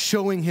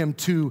showing him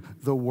to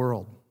the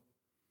world.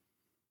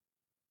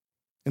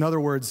 In other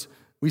words,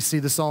 we see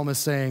the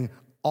psalmist saying,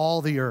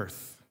 all the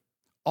earth,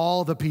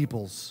 all the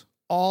peoples,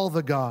 all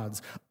the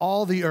gods,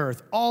 all the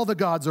earth, all the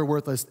gods are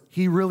worthless.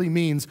 He really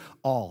means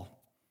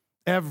all,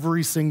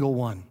 every single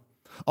one.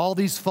 All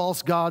these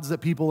false gods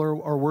that people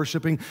are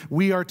worshiping,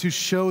 we are to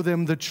show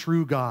them the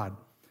true God.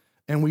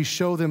 And we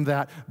show them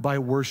that by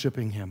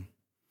worshiping him,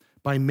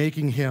 by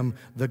making him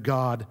the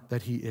God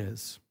that he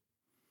is.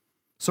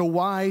 So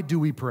why do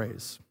we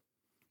praise?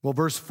 Well,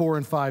 verse 4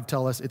 and 5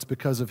 tell us it's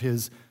because of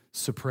his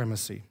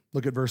supremacy.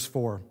 Look at verse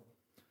 4.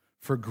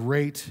 For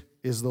great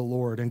is the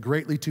Lord, and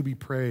greatly to be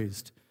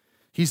praised.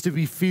 He's to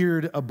be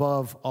feared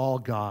above all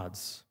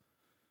gods.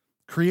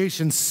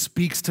 Creation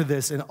speaks to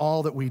this in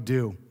all that we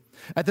do.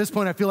 At this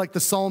point, I feel like the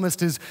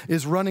psalmist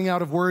is running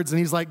out of words, and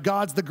he's like,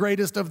 God's the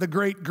greatest of the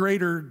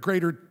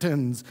greater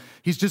tens.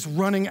 He's just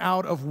running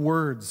out of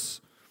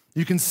words.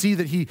 You can see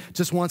that he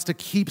just wants to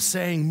keep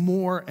saying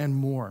more and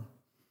more.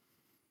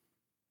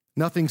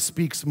 Nothing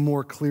speaks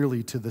more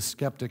clearly to the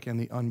skeptic and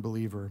the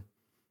unbeliever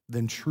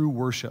than true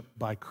worship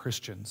by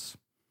Christians.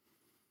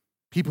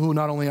 People who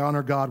not only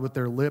honor God with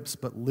their lips,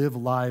 but live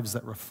lives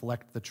that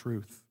reflect the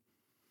truth.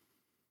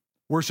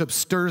 Worship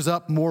stirs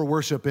up more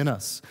worship in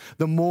us.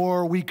 The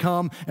more we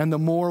come and the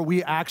more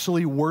we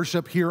actually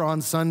worship here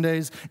on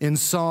Sundays in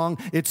song,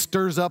 it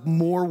stirs up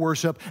more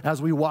worship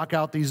as we walk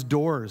out these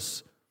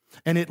doors.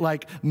 And it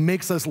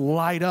makes us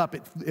light up.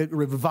 It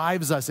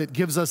revives us. It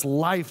gives us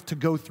life to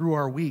go through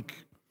our week.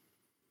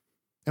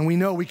 And we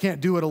know we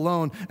can't do it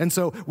alone. And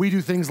so we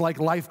do things like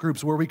life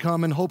groups where we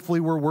come and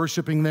hopefully we're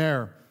worshiping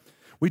there.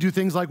 We do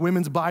things like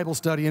women's Bible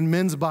study and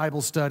men's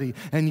Bible study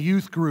and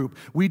youth group.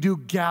 We do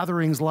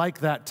gatherings like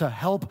that to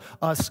help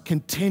us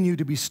continue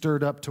to be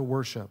stirred up to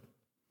worship.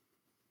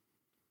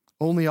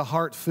 Only a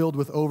heart filled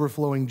with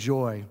overflowing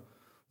joy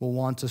will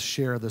want to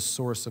share the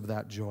source of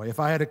that joy. If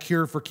I had a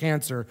cure for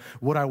cancer,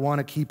 would I want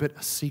to keep it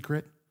a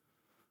secret?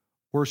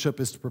 Worship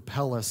is to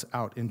propel us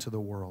out into the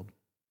world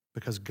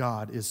because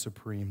God is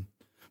supreme.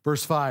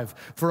 Verse 5,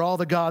 for all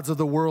the gods of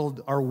the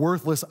world are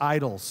worthless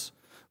idols,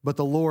 but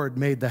the Lord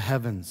made the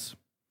heavens.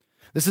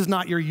 This is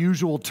not your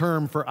usual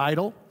term for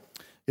idol.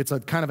 It's a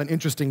kind of an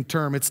interesting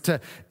term. It's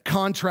to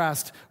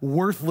contrast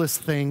worthless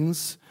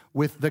things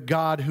with the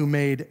God who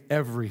made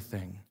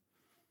everything.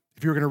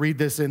 If you were going to read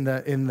this in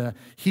the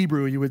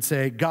Hebrew, you would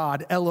say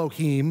God,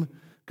 Elohim,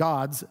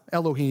 gods,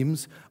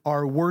 Elohims,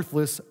 are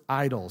worthless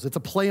idols. It's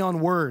a play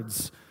on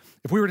words.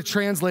 If we were to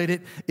translate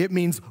it, it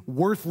means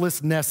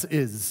worthlessness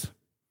is.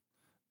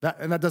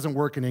 And that doesn't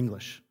work in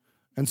English.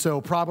 And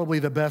so probably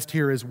the best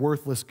here is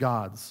worthless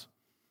gods.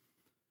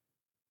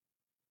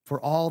 For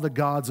all the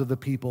gods of the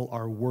people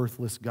are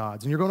worthless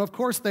gods. And you're going, of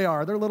course they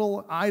are. They're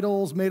little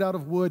idols made out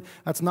of wood.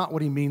 That's not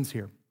what he means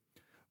here.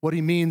 What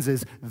he means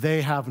is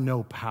they have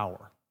no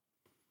power.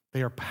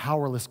 They are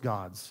powerless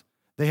gods.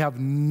 They have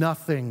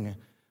nothing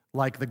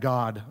like the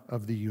God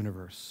of the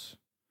universe.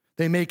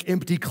 They make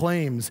empty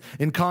claims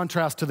in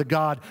contrast to the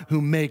God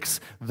who makes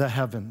the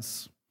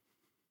heavens.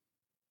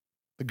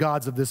 The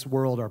gods of this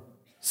world are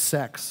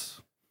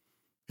sex.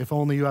 If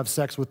only you have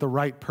sex with the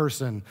right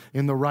person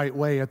in the right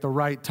way at the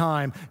right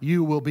time,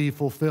 you will be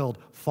fulfilled.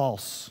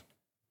 False.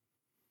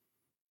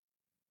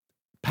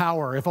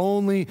 Power. If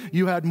only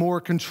you had more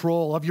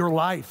control of your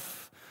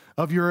life,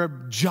 of your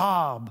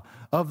job,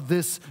 of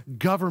this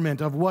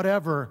government, of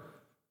whatever,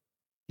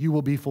 you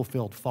will be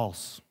fulfilled.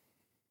 False.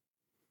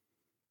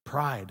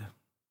 Pride.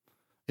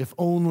 If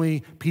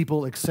only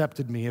people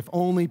accepted me, if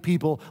only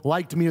people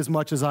liked me as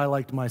much as I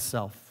liked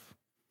myself,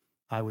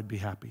 I would be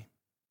happy.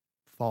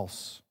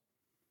 False.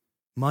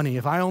 Money.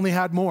 If I only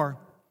had more,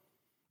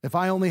 if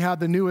I only had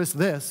the newest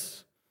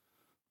this,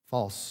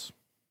 false.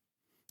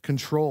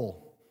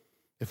 Control.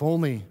 If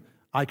only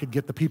I could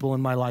get the people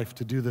in my life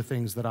to do the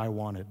things that I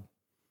wanted,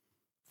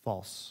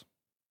 false.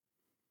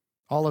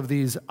 All of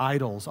these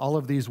idols, all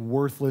of these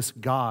worthless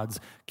gods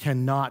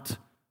cannot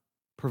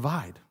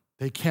provide.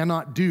 They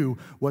cannot do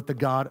what the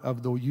God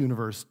of the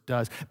universe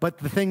does. But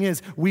the thing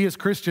is, we as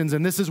Christians,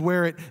 and this is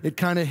where it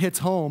kind of hits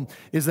home,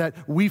 is that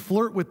we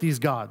flirt with these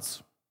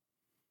gods.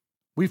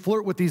 We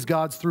flirt with these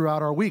gods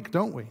throughout our week,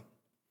 don't we?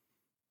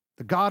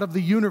 The God of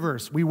the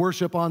universe we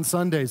worship on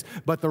Sundays,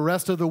 but the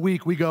rest of the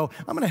week we go,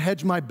 I'm going to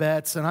hedge my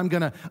bets, and I'm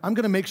going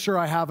to make sure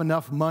I have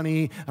enough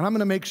money, and I'm going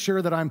to make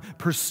sure that I'm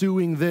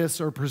pursuing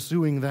this or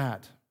pursuing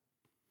that.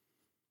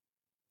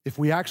 If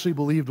we actually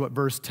believed what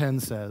verse 10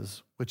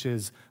 says, which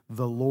is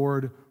the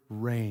Lord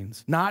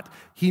reigns. Not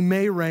he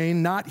may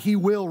reign, not he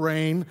will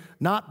reign,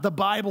 not the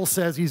Bible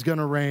says he's going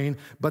to reign,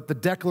 but the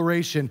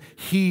declaration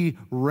he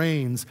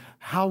reigns.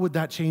 How would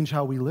that change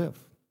how we live?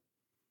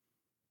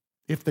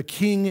 If the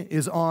king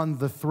is on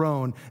the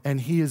throne and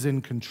he is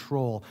in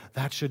control,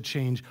 that should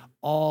change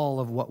all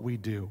of what we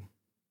do.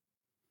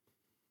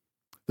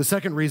 The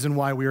second reason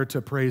why we are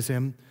to praise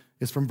him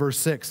is from verse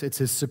 6. It's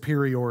his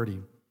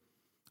superiority.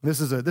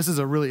 This is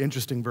a really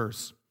interesting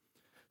verse.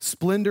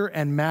 Splendor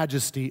and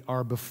majesty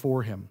are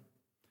before him.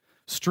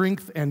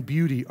 Strength and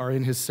beauty are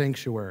in his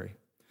sanctuary.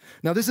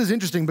 Now, this is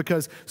interesting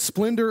because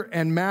splendor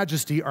and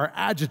majesty are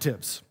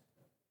adjectives.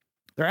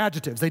 They're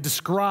adjectives. They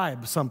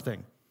describe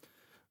something.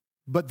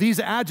 But these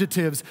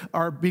adjectives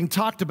are being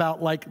talked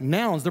about like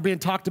nouns. They're being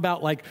talked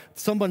about like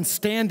someone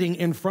standing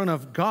in front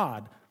of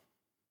God.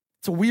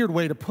 It's a weird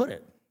way to put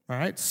it, all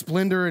right?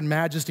 Splendor and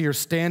majesty are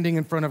standing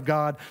in front of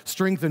God.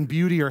 Strength and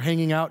beauty are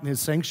hanging out in his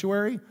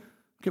sanctuary.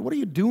 Okay, what are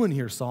you doing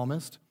here,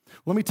 psalmist?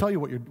 Let me tell you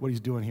what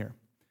he's doing here.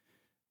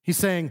 He's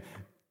saying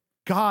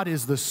God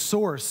is the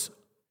source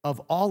of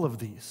all of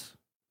these.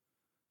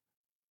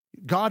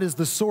 God is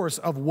the source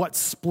of what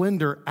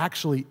splendor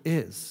actually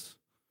is.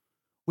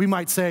 We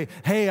might say,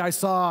 hey, I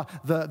saw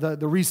the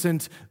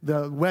recent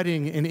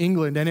wedding in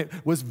England, and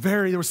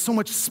there was so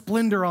much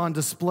splendor on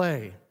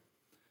display.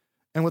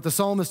 And what the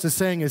psalmist is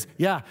saying is,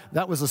 yeah,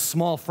 that was a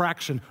small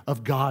fraction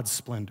of God's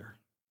splendor.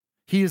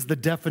 He is the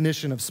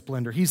definition of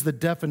splendor. He's the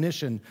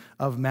definition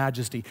of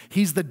majesty.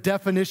 He's the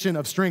definition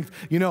of strength.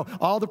 You know,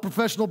 all the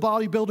professional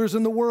bodybuilders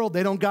in the world,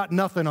 they don't got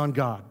nothing on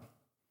God.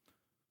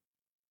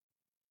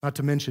 Not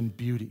to mention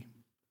beauty.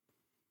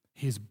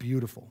 He's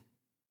beautiful.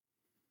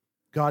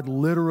 God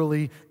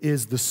literally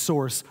is the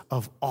source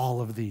of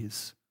all of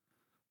these.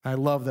 I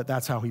love that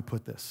that's how he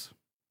put this.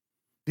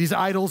 These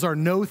idols are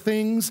no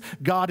things.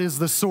 God is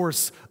the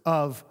source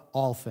of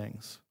all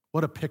things.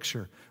 What a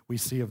picture we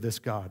see of this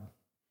God.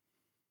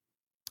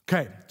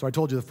 Okay, so I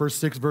told you the first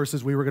 6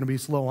 verses we were going to be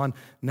slow on.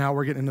 Now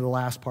we're getting into the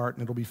last part,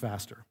 and it'll be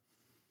faster.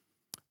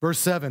 Verse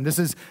 7, this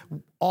is,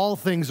 all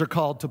things are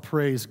called to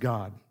praise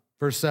God.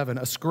 Verse 7,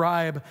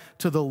 ascribe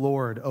to the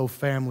Lord, O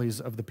families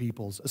of the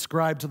peoples.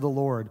 Ascribe to the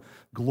Lord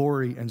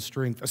glory and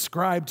strength.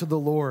 Ascribe to the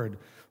Lord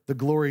the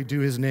glory due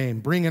his name.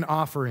 Bring an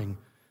offering.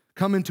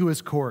 Come into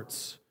his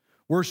courts.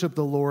 Worship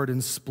the Lord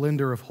in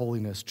splendor of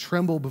holiness.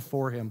 Tremble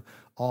before him,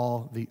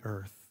 all the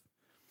earth.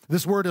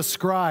 This word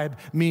ascribe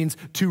means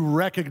to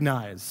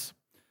recognize.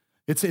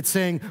 It's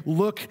saying,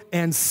 look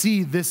and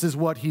see this is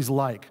what he's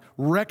like.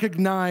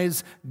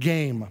 Recognize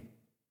game,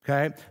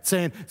 okay? It's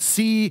saying,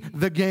 see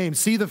the game.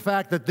 See the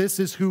fact that this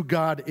is who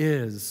God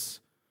is.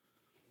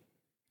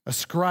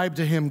 Ascribe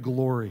to him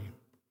glory.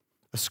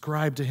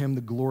 Ascribe to him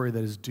the glory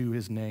that is due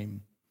his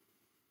name.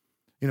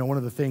 You know, one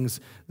of the things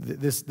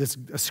this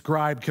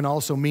ascribe can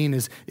also mean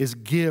is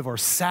give or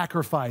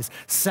sacrifice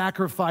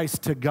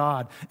to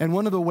God. And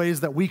one of the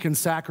ways that we can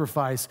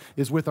sacrifice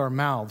is with our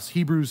mouths.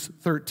 Hebrews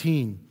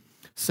 13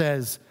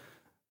 says,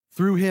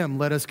 through him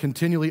let us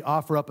continually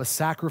offer up a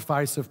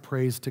sacrifice of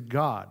praise to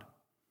God.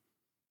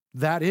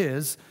 That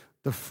is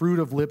the fruit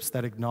of lips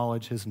that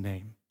acknowledge his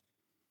name.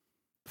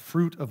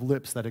 Fruit of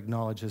lips that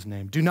acknowledge his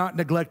name. Do not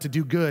neglect to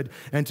do good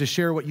and to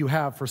share what you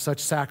have, for such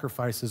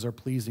sacrifices are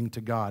pleasing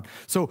to God.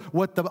 So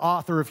what the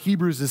author of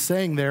Hebrews is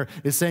saying there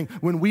is saying,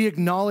 when we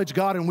acknowledge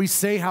God and we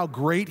say how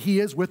great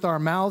he is with our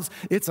mouths,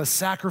 it's a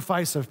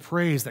sacrifice of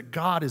praise that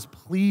God is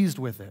pleased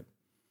with it.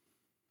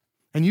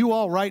 And you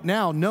all right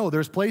now know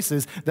there's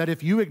places that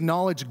if you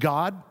acknowledge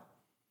God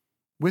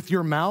with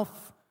your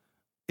mouth,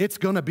 it's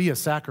going to be a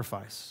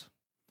sacrifice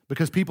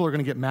because people are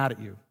going to get mad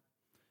at you.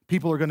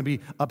 People are going to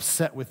be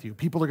upset with you.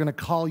 People are going to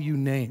call you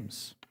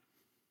names.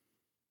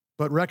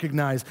 But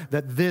recognize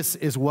that this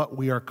is what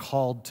we are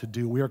called to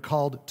do. We are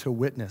called to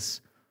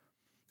witness.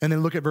 And then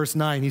look at verse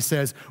 9. He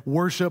says,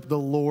 worship the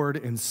Lord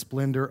in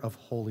splendor of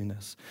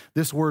holiness.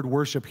 This word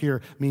worship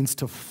here means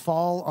to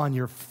fall on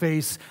your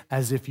face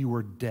as if you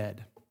were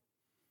dead.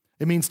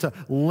 It means to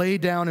lay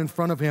down in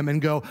front of him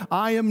and go,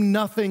 I am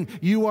nothing.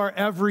 You are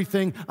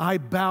everything. I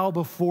bow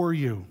before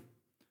you.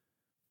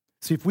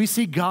 See, if we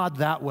see God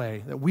that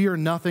way, that we are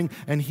nothing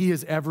and he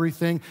is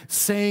everything,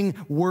 saying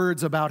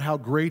words about how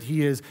great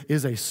he is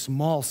a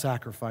small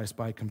sacrifice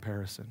by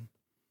comparison.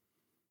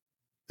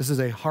 This is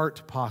a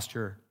heart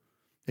posture,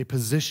 a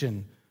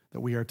position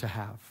that we are to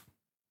have.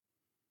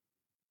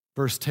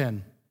 Verse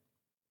 10,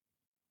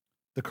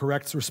 the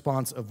correct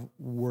response of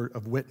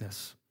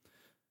witness.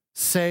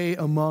 Say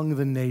among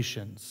the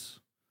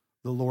nations,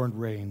 the Lord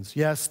reigns.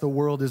 Yes, the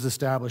world is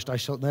established.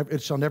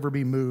 It shall never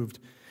be moved.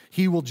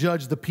 He will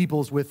judge the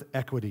peoples with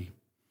equity.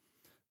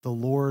 The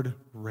Lord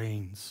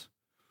reigns.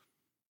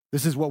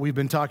 This is what we've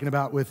been talking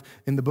about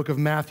in the book of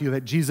Matthew,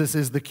 that Jesus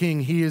is the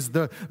king. He is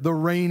the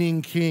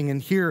reigning king.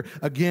 And here,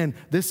 again,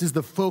 this is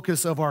the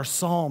focus of our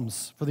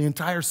Psalms for the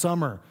entire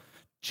summer.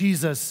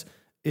 Jesus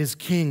is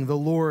king. The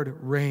Lord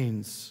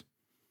reigns.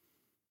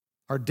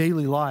 Our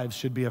daily lives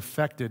should be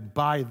affected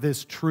by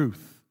this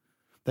truth,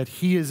 that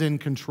he is in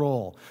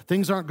control.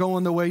 Things aren't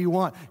going the way you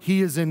want.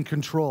 He is in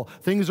control.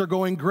 Things are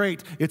going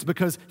great. It's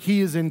because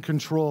he is in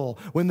control.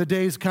 When the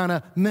day's kind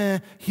of meh,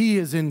 he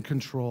is in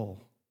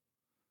control.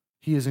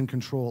 He is in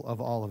control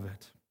of all of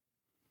it.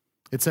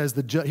 It says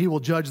he will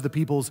judge the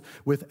peoples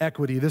with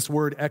equity. This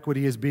word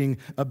equity is being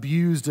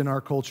abused in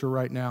our culture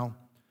right now.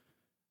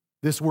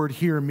 This word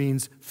here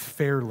means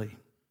fairly.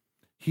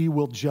 He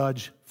will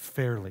judge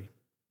fairly.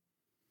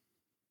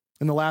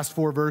 In the last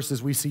 4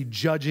 verses, we see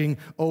judging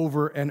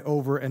over and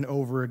over and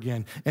over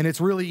again. And it's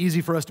really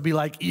easy for us to be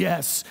like,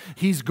 yes,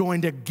 he's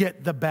going to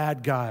get the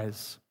bad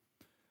guys.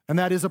 And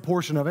that is a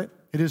portion of it.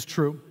 It is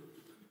true.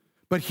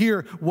 But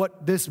here,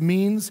 what this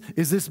means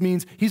is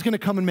he's going to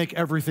come and make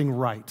everything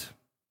right.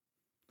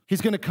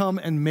 He's going to come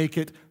and make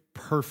it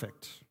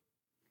perfect.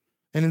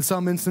 And in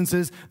some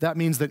instances, that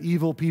means that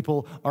evil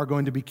people are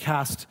going to be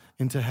cast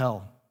into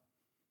hell.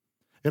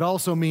 It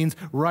also means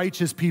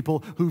righteous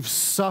people who've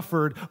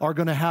suffered are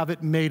going to have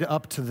it made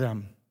up to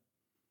them.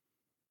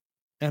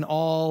 And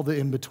all the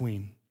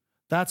in-between.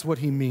 That's what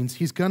he means.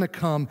 He's going to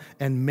come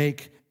and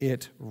make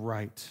it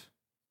right.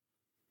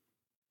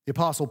 The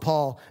Apostle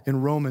Paul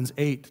in Romans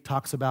 8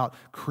 talks about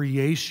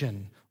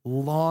creation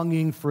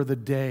longing for the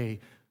day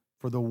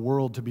for the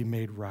world to be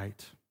made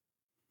right.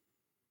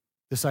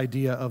 This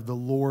idea of the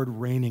Lord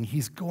reigning.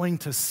 He's going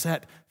to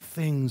set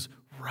things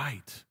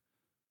right.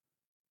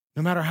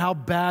 No matter how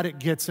bad it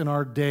gets in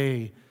our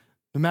day,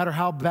 no matter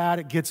how bad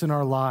it gets in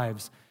our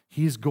lives,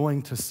 he's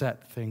going to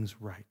set things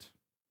right.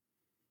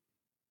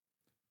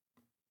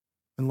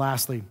 And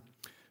lastly,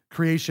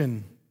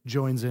 creation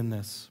joins in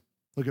this.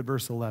 Look at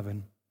verse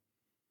 11.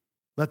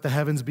 Let the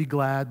heavens be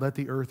glad, let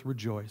the earth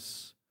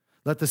rejoice.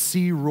 Let the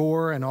sea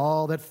roar and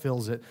all that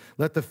fills it.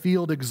 Let the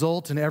field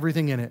exult and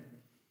everything in it.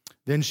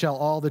 Then shall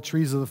all the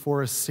trees of the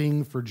forest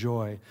sing for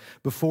joy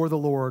before the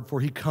Lord, for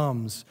he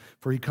comes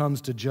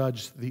to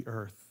judge the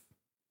earth.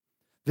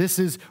 This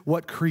is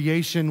what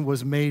creation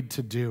was made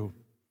to do.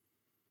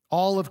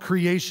 All of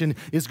creation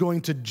is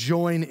going to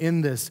join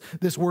in this.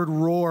 This word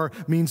roar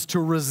means to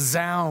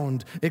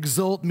resound.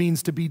 Exult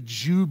means to be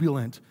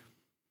jubilant.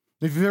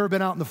 If you've ever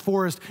been out in the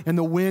forest and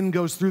the wind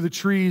goes through the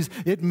trees,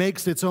 it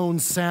makes its own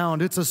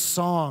sound. It's a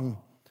song,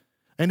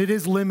 and it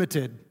is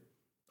limited.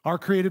 Our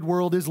created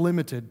world is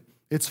limited.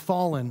 It's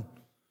fallen.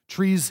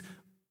 Trees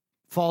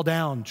fall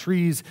down.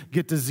 Trees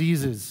get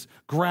diseases.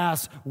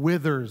 Grass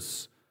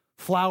withers.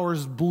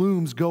 Flowers,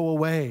 blooms go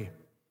away.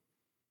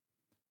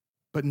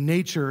 But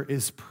nature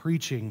is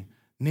preaching.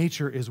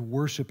 Nature is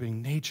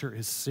worshiping. Nature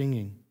is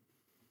singing.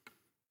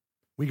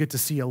 We get to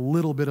see a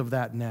little bit of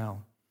that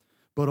now.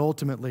 But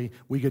ultimately,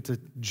 we get to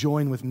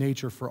join with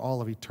nature for all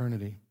of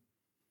eternity.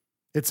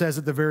 It says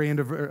at the very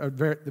end of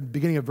the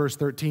beginning of verse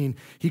 13,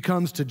 he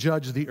comes to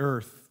judge the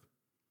earth.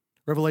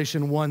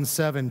 Revelation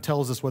 1:7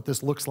 tells us what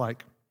this looks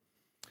like.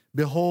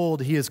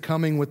 Behold, he is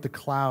coming with the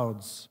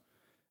clouds,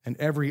 and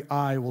every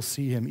eye will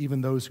see him,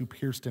 even those who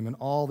pierced him, and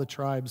all the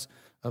tribes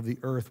of the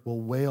earth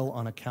will wail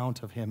on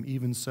account of him.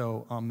 Even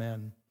so,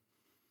 amen.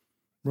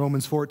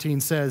 Romans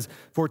 14:10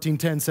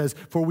 says,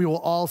 for we will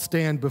all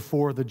stand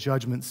before the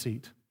judgment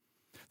seat.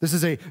 This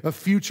is a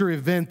future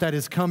event that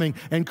is coming,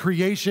 and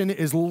creation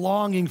is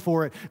longing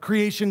for it.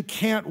 Creation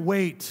can't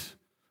wait.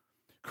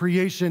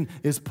 Creation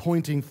is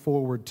pointing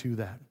forward to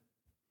that.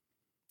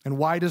 And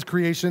why does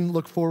creation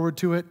look forward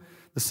to it?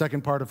 The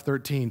second part of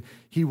 13,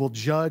 he will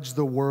judge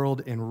the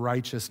world in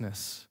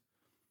righteousness,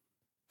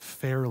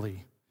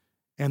 fairly,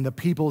 and the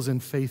peoples in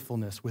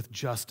faithfulness with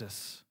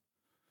justice.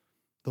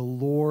 The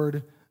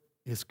Lord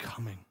is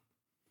coming,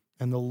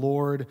 and the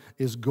Lord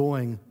is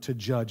going to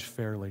judge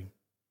fairly.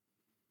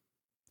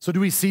 So do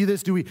we see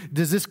this?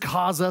 Does this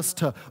cause us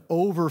to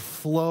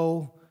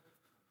overflow?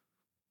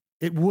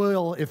 It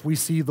will if we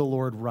see the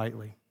Lord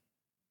rightly.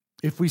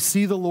 If we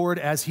see the Lord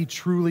as he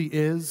truly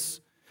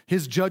is,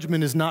 his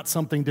judgment is not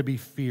something to be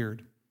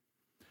feared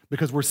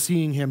because we're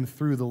seeing him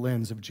through the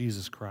lens of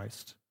Jesus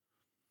Christ.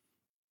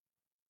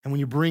 And when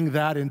you bring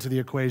that into the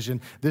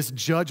equation, this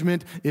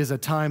judgment is a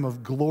time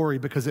of glory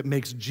because it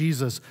makes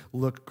Jesus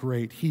look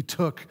great. He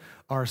took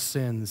our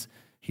sins.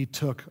 He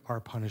took our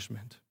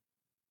punishment.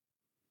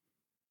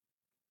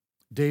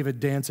 David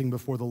dancing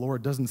before the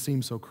Lord doesn't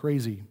seem so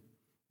crazy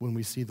when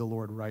we see the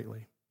Lord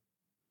rightly.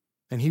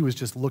 And he was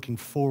just looking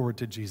forward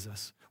to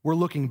Jesus. We're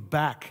looking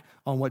back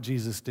on what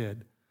Jesus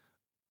did.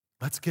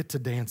 Let's get to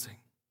dancing.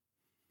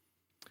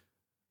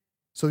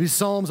 So these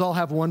Psalms all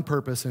have one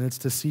purpose, and it's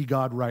to see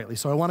God rightly.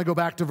 So I want to go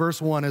back to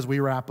verse 1 as we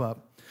wrap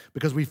up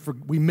because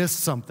we missed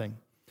something.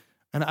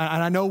 And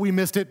I know we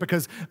missed it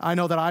because I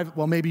know that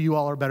maybe you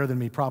all are better than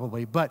me,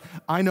 probably. But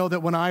I know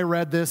that when I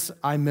read this,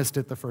 I missed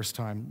it the first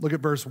time. Look at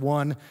verse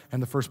 1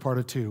 and the first part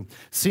of 2.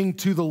 Sing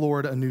to the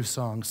Lord a new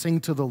song. Sing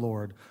to the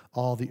Lord,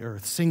 all the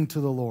earth. Sing to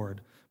the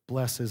Lord.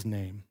 Bless his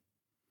name.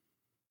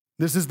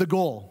 This is the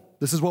goal.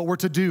 This is what we're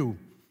to do.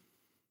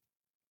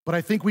 But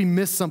I think we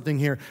missed something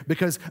here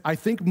because I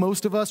think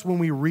most of us, when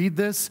we read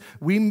this,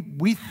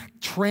 we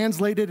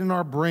translate it in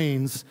our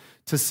brains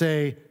to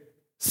say,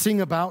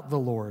 sing about the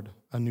Lord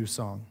a new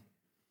song.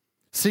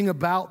 Sing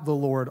about the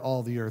Lord,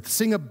 all the earth.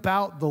 Sing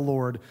about the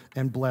Lord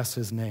and bless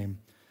his name.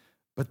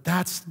 But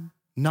that's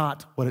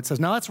not what it says.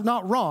 Now, that's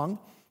not wrong.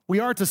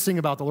 We are to sing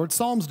about the Lord.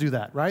 Psalms do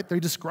that, right?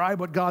 They describe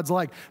what God's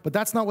like. But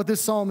that's not what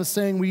this psalm is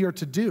saying we are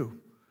to do.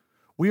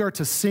 We are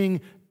to sing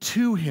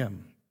to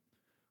him.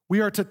 We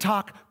are to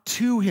talk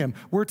to him.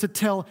 We're to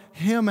tell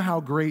him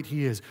how great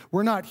he is.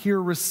 We're not here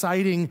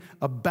reciting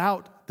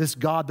about this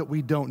God that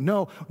we don't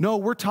know. No,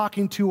 we're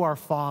talking to our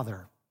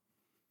Father.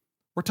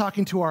 We're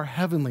talking to our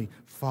heavenly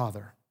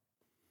Father.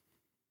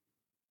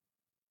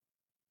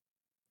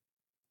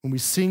 When we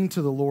sing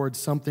to the Lord,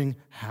 something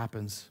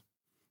happens.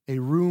 A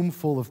room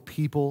full of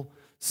people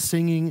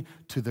singing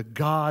to the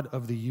God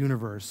of the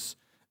universe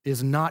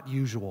is not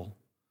usual.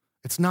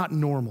 It's not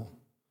normal,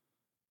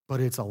 but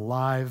it's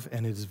alive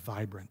and it is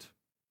vibrant.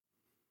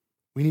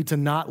 We need to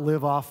not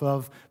live off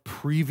of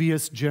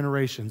previous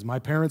generations. My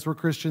parents were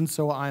Christians,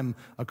 so I'm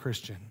a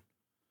Christian.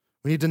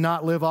 We need to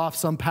not live off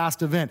some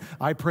past event.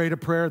 I prayed a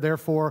prayer,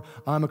 therefore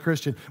I'm a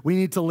Christian. We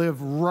need to live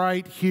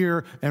right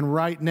here and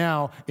right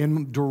now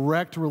in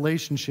direct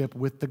relationship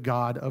with the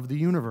God of the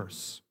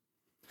universe.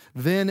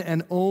 Then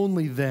and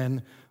only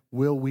then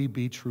will we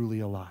be truly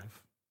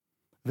alive.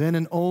 Then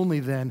and only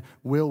then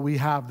will we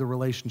have the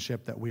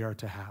relationship that we are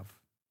to have.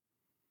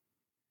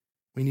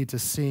 We need to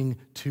sing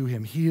to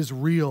him. He is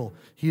real.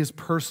 He is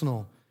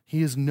personal.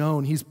 He is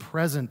known. He's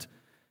present.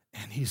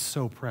 And he's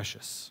so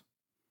precious.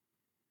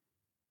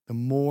 The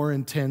more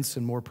intense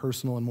and more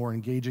personal and more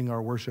engaging our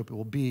worship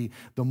will be,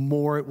 the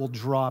more it will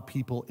draw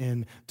people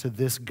in to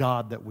this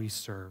God that we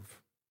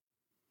serve.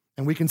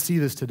 And we can see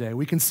this today.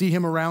 We can see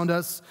him around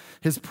us.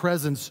 His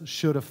presence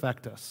should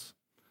affect us.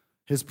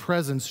 His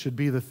presence should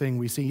be the thing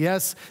we see.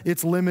 Yes,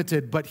 it's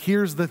limited, but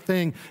here's the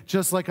thing.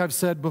 Just like I've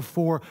said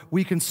before,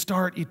 we can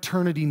start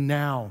eternity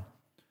now.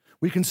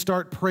 We can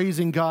start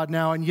praising God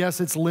now. And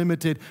yes, it's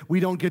limited. We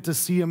don't get to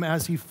see him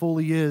as he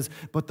fully is.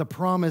 But the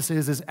promise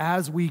is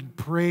as we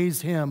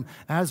praise him,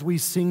 as we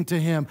sing to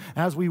him,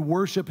 as we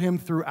worship him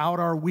throughout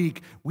our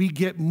week, we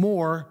get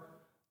more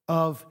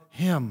of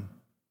him.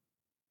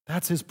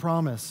 That's his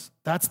promise.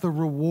 That's the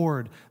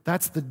reward.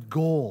 That's the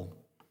goal.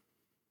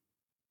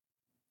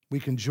 We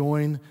can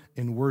join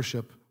in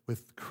worship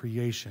with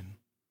creation.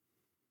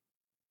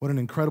 What an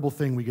incredible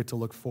thing we get to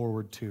look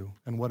forward to,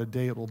 and what a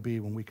day it will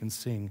be when we can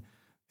sing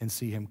and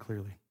see him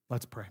clearly.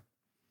 Let's pray.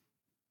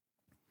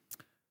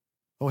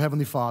 Oh,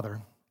 Heavenly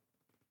Father,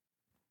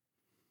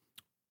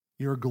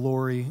 your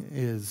glory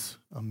is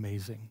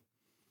amazing.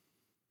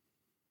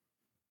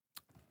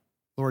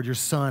 Lord, your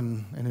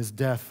Son and his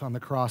death on the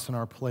cross in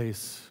our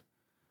place,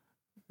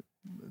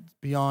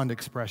 beyond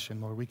expression,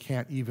 Lord. We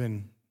can't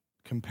even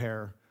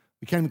compare.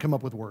 We can't even come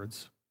up with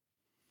words.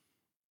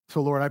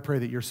 So, Lord, I pray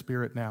that your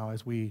Spirit now,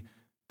 as we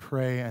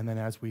pray and then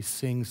as we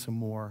sing some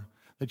more,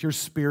 that your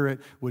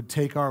Spirit would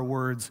take our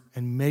words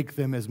and make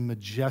them as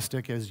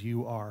majestic as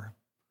you are,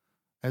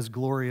 as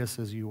glorious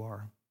as you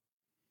are.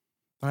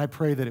 And I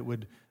pray that it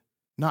would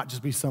not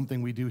just be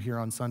something we do here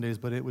on Sundays,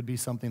 but it would be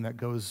something that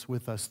goes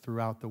with us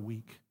throughout the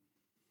week.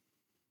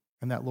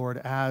 And that, Lord,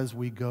 as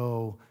we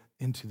go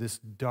into this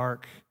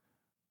dark,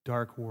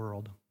 dark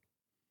world,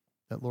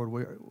 that,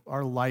 Lord,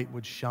 our light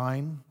would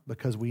shine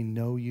because we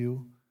know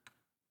you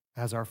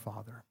as our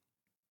Father.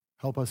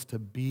 Help us to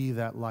be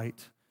that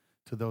light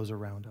to those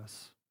around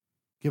us.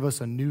 Give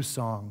us a new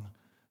song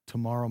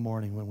tomorrow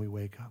morning when we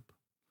wake up.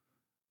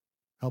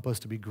 Help us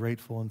to be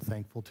grateful and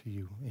thankful to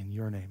you. In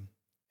your name,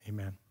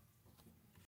 amen.